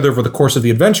these together over the course of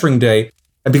the adventuring day.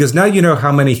 And because now you know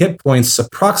how many hit points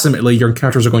approximately your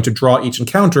encounters are going to draw each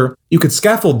encounter, you could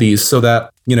scaffold these so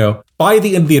that, you know, by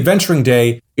the end of the adventuring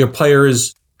day, your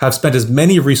players have spent as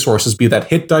many resources, be that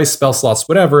hit dice, spell slots,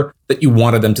 whatever, that you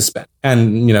wanted them to spend.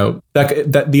 And,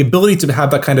 that the ability to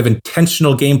have that kind of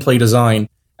intentional gameplay design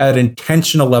at an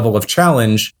intentional level of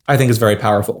challenge, I think is very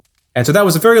powerful. And so that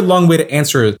was a very long way to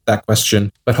answer that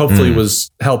question, but hopefully it was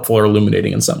helpful or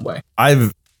illuminating in some way.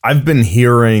 I've been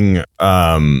hearing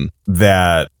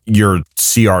that your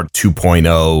CR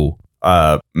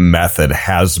 2.0 method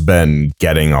has been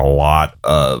getting a lot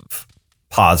of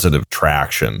positive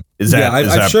traction. Is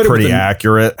that pretty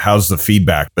accurate? How's the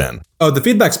feedback been? Oh, the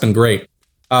feedback's been great.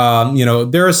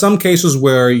 There are some cases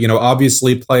where,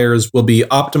 obviously players will be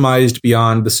optimized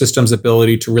beyond the system's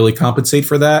ability to really compensate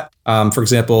for that. For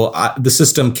example, the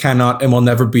system cannot and will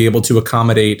never be able to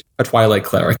accommodate a Twilight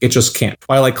Cleric. It just can't.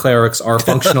 Twilight Clerics are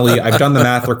functionally, I've done the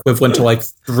math, equivalent to like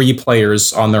 3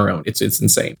 players on their own. It's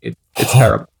insane. It's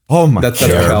terrible. Oh my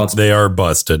God. They are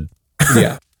busted.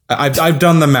 Yeah. I've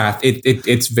done the math.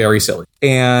 It's very silly.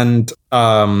 And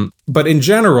but in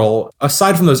general,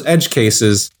 aside from those edge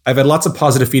cases, I've had lots of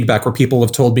positive feedback where people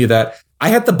have told me that I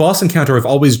had the boss encounter I've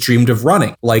always dreamed of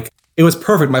running. Like, it was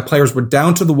perfect. My players were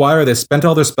down to the wire. They spent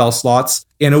all their spell slots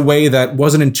in a way that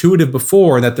wasn't intuitive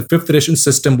before, and that the 5th edition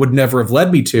system would never have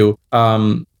led me to.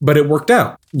 But it worked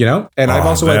out, And I've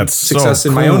also had success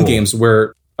in my own games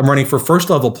where I'm running for first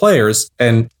level players.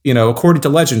 And, according to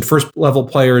legend, first level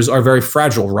players are very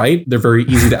fragile, right? They're very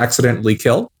easy to accidentally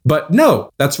kill. But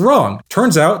no, that's wrong.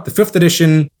 Turns out the 5th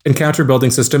edition encounter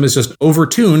building system is just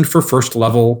overtuned for first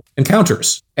level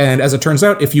encounters. And as it turns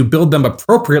out, if you build them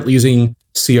appropriately using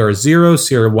CR0,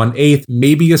 CR 1/8,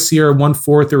 maybe a CR 1/4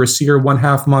 or a CR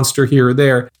 1/2 monster here or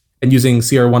there, and using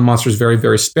CR1 monsters very,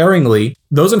 very sparingly,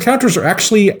 those encounters are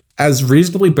actually as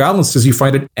reasonably balanced as you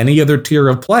find at any other tier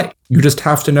of play. You just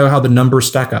have to know how the numbers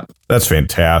stack up. That's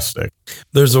fantastic.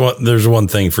 There's one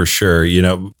thing for sure.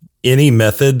 Any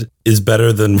method is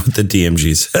better than what the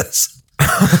DMG says.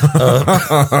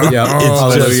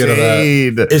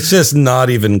 It's just not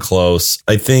even close.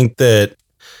 I think that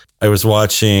I was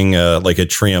watching like a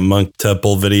Treant Monk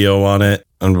Temple video on it.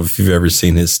 I don't know if you've ever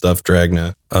seen his stuff,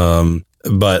 Dragna.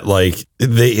 But like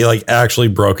they like actually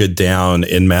broke it down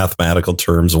in mathematical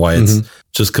terms why it's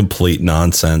just complete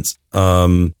nonsense.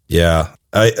 But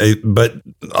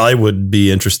I would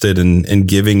be interested in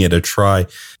giving it a try.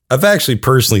 I've actually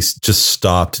personally just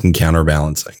stopped in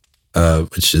counterbalancing,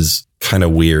 which is kind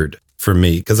of weird for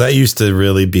me because that used to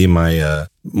really be my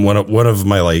one of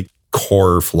my like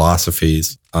core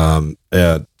philosophies.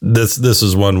 This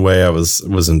is one way I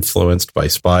was influenced by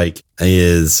Spike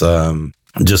is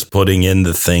just putting in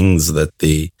the things that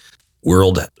the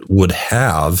world would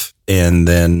have and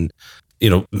then,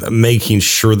 making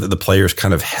sure that the players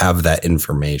kind of have that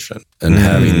information and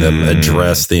having them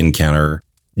address the encounter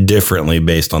differently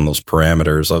based on those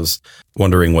parameters. I was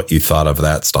wondering what you thought of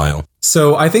that style.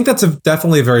 So I think that's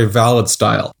definitely a very valid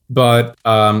style, but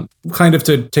kind of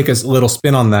to take a little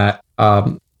spin on that,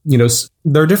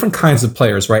 there are different kinds of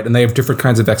players, right? And they have different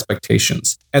kinds of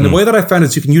expectations. And the way that I found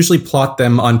is you can usually plot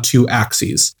them on 2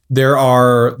 axes.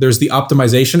 There's the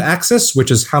optimization axis, which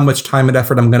is how much time and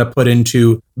effort I'm going to put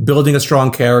into building a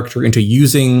strong character, into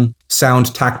using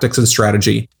sound tactics and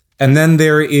strategy. And then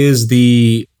there is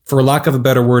the, for lack of a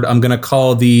better word, I'm going to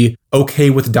call the okay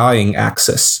with dying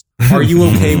axis. Are you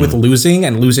okay with losing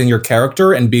and losing your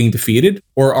character and being defeated?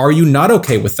 Or are you not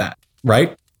okay with that,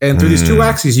 right? And through these 2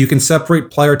 axes, you can separate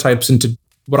player types into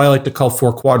what I like to call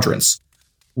 4 quadrants,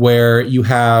 where you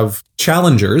have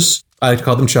challengers. I like to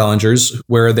call them challengers,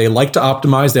 where they like to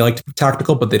optimize, they like to be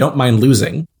tactical, but they don't mind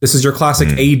losing. This is your classic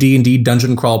AD&D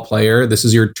dungeon crawl player. This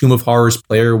is your Tomb of Horrors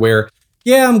player where,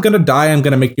 I'm going to die, I'm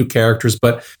going to make new characters,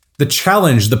 but the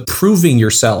challenge, the proving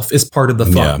yourself is part of the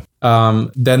fun. Yeah.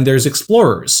 Then there's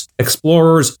explorers.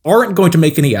 Explorers aren't going to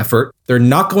make any effort. They're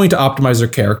not going to optimize their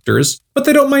characters, but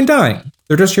they don't mind dying.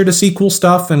 They're just here to see cool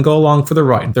stuff and go along for the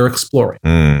ride. They're exploring.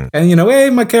 And, hey,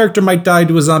 my character might die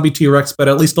to a zombie T-Rex, but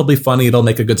at least it'll be funny. It'll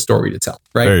make a good story to tell,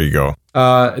 right? There you go.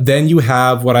 Then you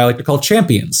have what I like to call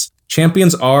champions.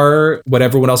 Champions are what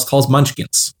everyone else calls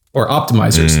munchkins or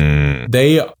optimizers.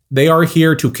 They are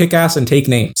here to kick ass and take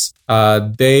names.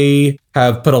 They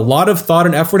have put a lot of thought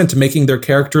and effort into making their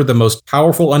character the most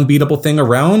powerful, unbeatable thing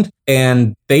around,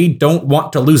 and they don't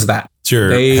want to lose that. It's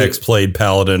your Hexblade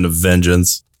Paladin of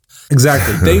Vengeance.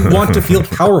 Exactly. They want to feel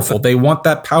powerful. They want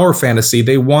that power fantasy.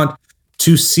 They want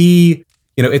to see,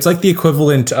 it's like the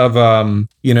equivalent of,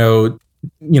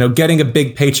 getting a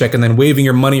big paycheck and then waving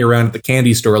your money around at the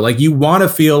candy store. Like, you want to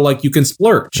feel like you can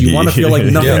splurge. You want to feel like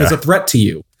nothing is a threat to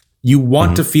you. You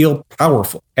want to feel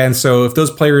powerful. And so if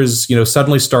those players,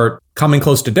 suddenly start coming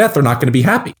close to death, they're not going to be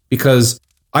happy because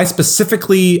I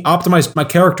specifically optimized my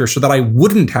character so that I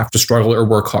wouldn't have to struggle or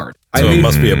work hard. So it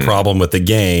must be a problem with the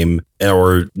game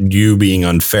or you being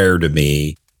unfair to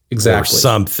me. Exactly. Or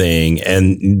something,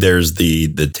 and there's the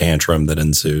tantrum that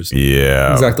ensues.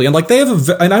 Yeah. Exactly. And like they have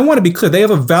and I want to be clear, they have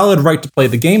a valid right to play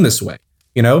the game this way.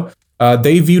 You know,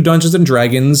 they view Dungeons and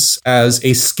Dragons as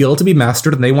a skill to be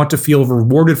mastered, and they want to feel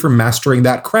rewarded for mastering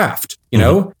that craft. You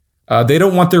know, they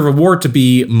don't want their reward to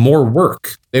be more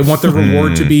work. They want their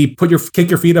reward to be kick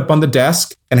your feet up on the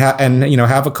desk and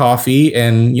have a coffee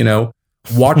and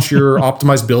watch your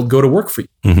optimized build go to work for you.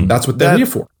 That's what they're here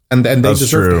for. And they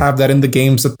deserve to have that in the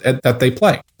games that they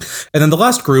play. And then the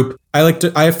last group, I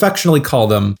affectionately call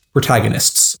them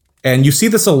protagonists. And you see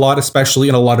this a lot, especially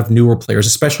in a lot of newer players,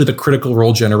 especially the Critical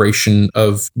Role generation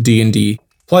of D&D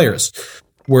players,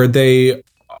 where they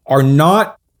are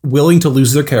not willing to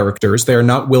lose their characters. They are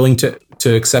not willing to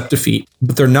accept defeat,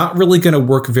 but they're not really going to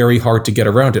work very hard to get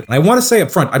around it. And I want to say up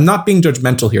front, I'm not being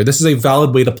judgmental here. This is a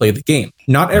valid way to play the game.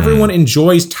 Not everyone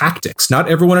enjoys tactics. Not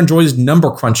everyone enjoys number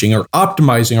crunching or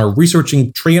optimizing or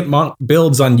researching treant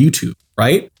builds on YouTube,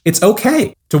 right? It's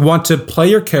okay to want to play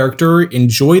your character,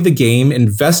 enjoy the game,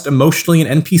 invest emotionally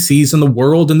in NPCs in the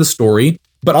world and the story,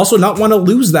 but also not want to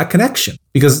lose that connection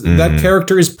because that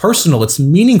character is personal. It's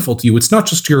meaningful to you. It's not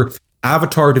just your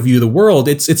avatar to view the world.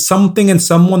 It's something and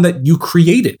someone that you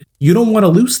created. You don't want to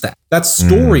lose that. That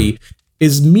story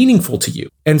is meaningful to you.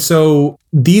 And so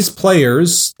these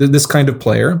players, this kind of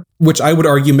player, which I would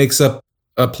argue makes up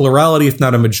a plurality, if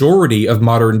not a majority of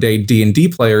modern day D&D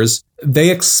players,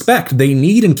 they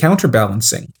need encounter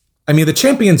balancing. I mean, the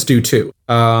champions do too,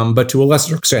 but to a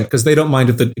lesser extent, because they don't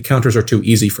mind if the encounters are too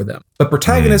easy for them. But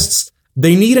protagonists,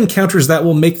 they need encounters that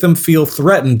will make them feel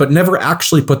threatened, but never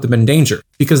actually put them in danger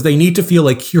because they need to feel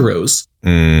like heroes.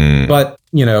 But,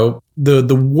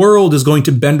 the world is going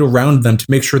to bend around them to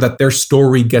make sure that their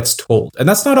story gets told. And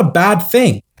that's not a bad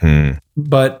thing.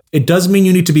 But it does mean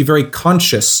you need to be very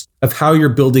conscious of how you're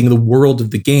building the world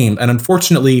of the game. And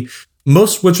unfortunately,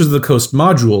 most Wizards of the Coast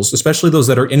modules, especially those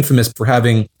that are infamous for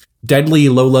having deadly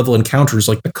low-level encounters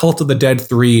like the Cult of the Dead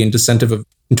 3 and Descent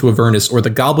into Avernus, or the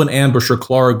Goblin Ambusher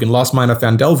Clarg and Lost Mine of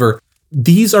Phandelver,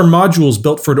 these are modules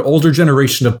built for an older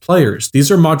generation of players.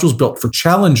 These are modules built for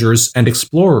challengers and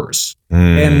explorers.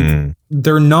 And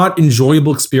they're not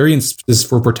enjoyable experiences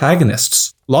for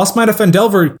protagonists. Lost Mine of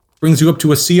Phandelver brings you up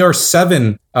to a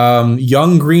CR7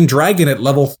 young green dragon at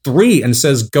level 3 and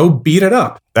says, go beat it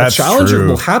up. That's a challenger true.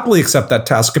 will happily accept that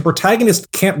task. A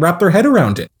protagonist can't wrap their head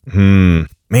around it.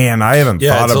 Man, I haven't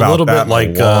thought it's a about little that bit like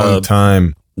in a long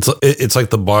time. It's like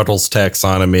the Bottles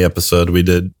taxonomy episode we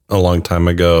did a long time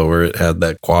ago, where it had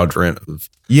that quadrant of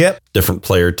different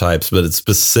player types, but it's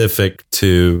specific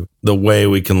to the way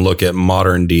we can look at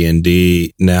modern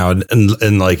D&D now.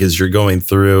 And like as you're going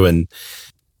through and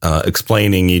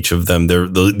explaining each of them,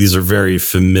 these are very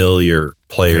familiar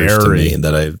players to me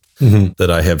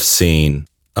that I have seen.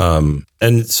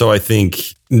 And so I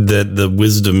think that the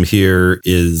wisdom here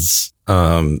is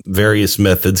various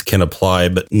methods can apply,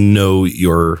 but know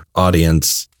your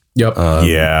audience.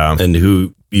 And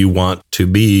who you want to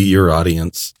be your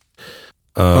audience.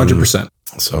 100%.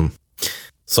 So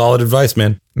solid advice,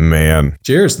 man.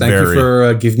 Cheers. Thank you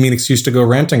for giving me an excuse to go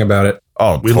ranting about it.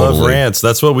 Oh, we love rants.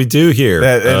 That's what we do here.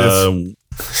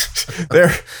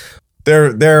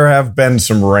 There have been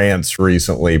some rants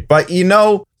recently, but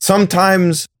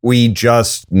sometimes we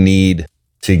just need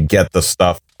to get the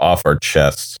stuff off our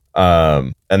chests.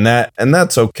 And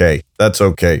that's okay. That's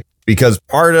okay. Because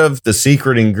part of the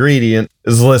secret ingredient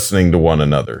is listening to one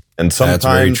another. And sometimes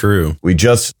that's very true. We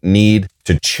just need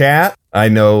to chat. I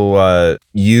know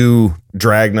you,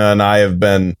 Dragna, and I have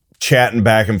been chatting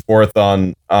back and forth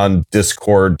on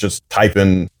Discord, just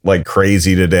typing like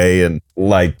crazy today. And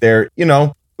like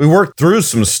we worked through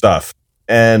some stuff.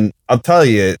 And I'll tell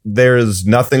you, there is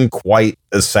nothing quite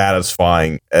as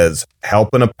satisfying as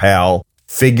helping a pal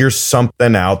figure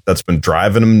something out that's been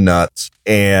driving him nuts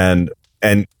and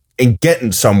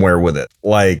getting somewhere with it.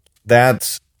 Like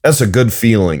that's a good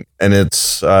feeling. And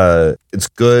it's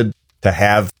good to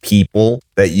have people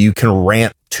that you can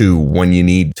rant to when you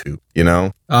need to,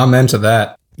 Amen to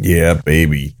that. Yeah,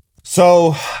 baby.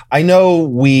 So I know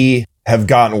we have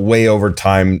gotten way over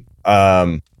time.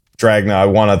 Dragna, I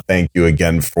want to thank you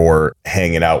again for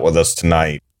hanging out with us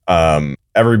tonight.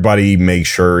 Everybody make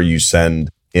sure you send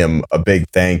him a big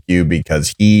thank you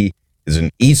because he is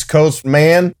an East Coast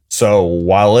man. So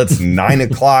while it's 9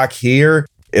 o'clock here,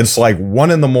 it's like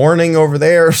 1 a.m. over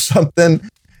there or something.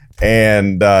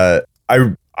 And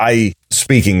I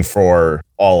speaking for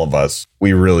all of us,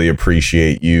 we really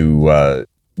appreciate you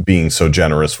being so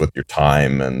generous with your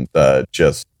time and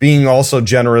just being also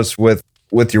generous with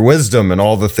with your wisdom and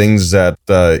all the things that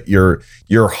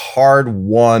your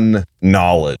hard-won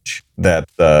knowledge that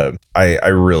I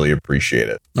really appreciate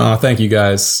it. Oh, thank you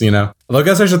guys. Well, I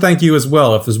guess I should thank you as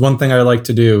well. If there's one thing I like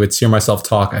to do, it's hear myself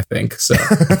talk, I think. So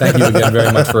thank you again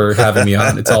very much for having me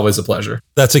on. It's always a pleasure.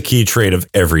 That's a key trait of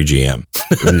every GM.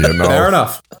 Fair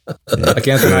enough. I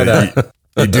can't deny that.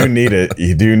 You do need it.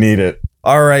 You do need it.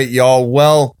 All right, y'all.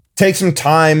 Well, take some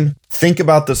time. Think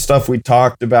about the stuff we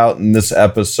talked about in this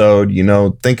episode.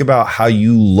 Think about how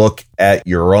you look at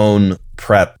your own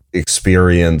prep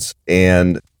experience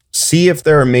and see if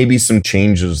there are maybe some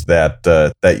changes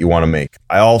that you want to make.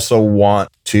 I also want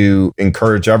to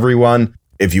encourage everyone,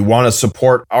 if you want to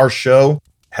support our show,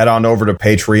 head on over to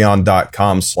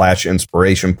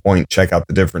patreon.com/inspiration point. Check out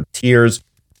the different tiers.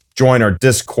 Join our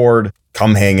Discord.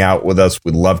 Come hang out with us.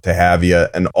 We'd love to have you.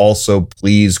 And also,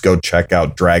 please go check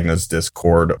out Dragna's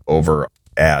Discord over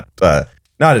at,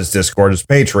 not his Discord, his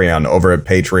Patreon, over at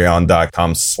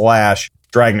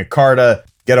patreon.com/DragnaCarta.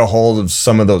 Get a hold of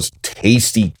some of those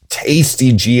tasty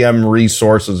GM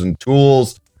resources and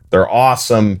tools. They're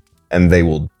awesome, and they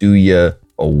will do you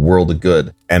a world of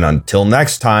good. And until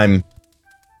next time,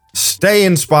 stay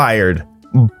inspired.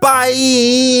 Bye.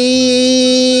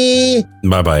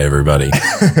 Bye-bye, everybody.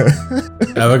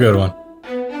 Have a good one.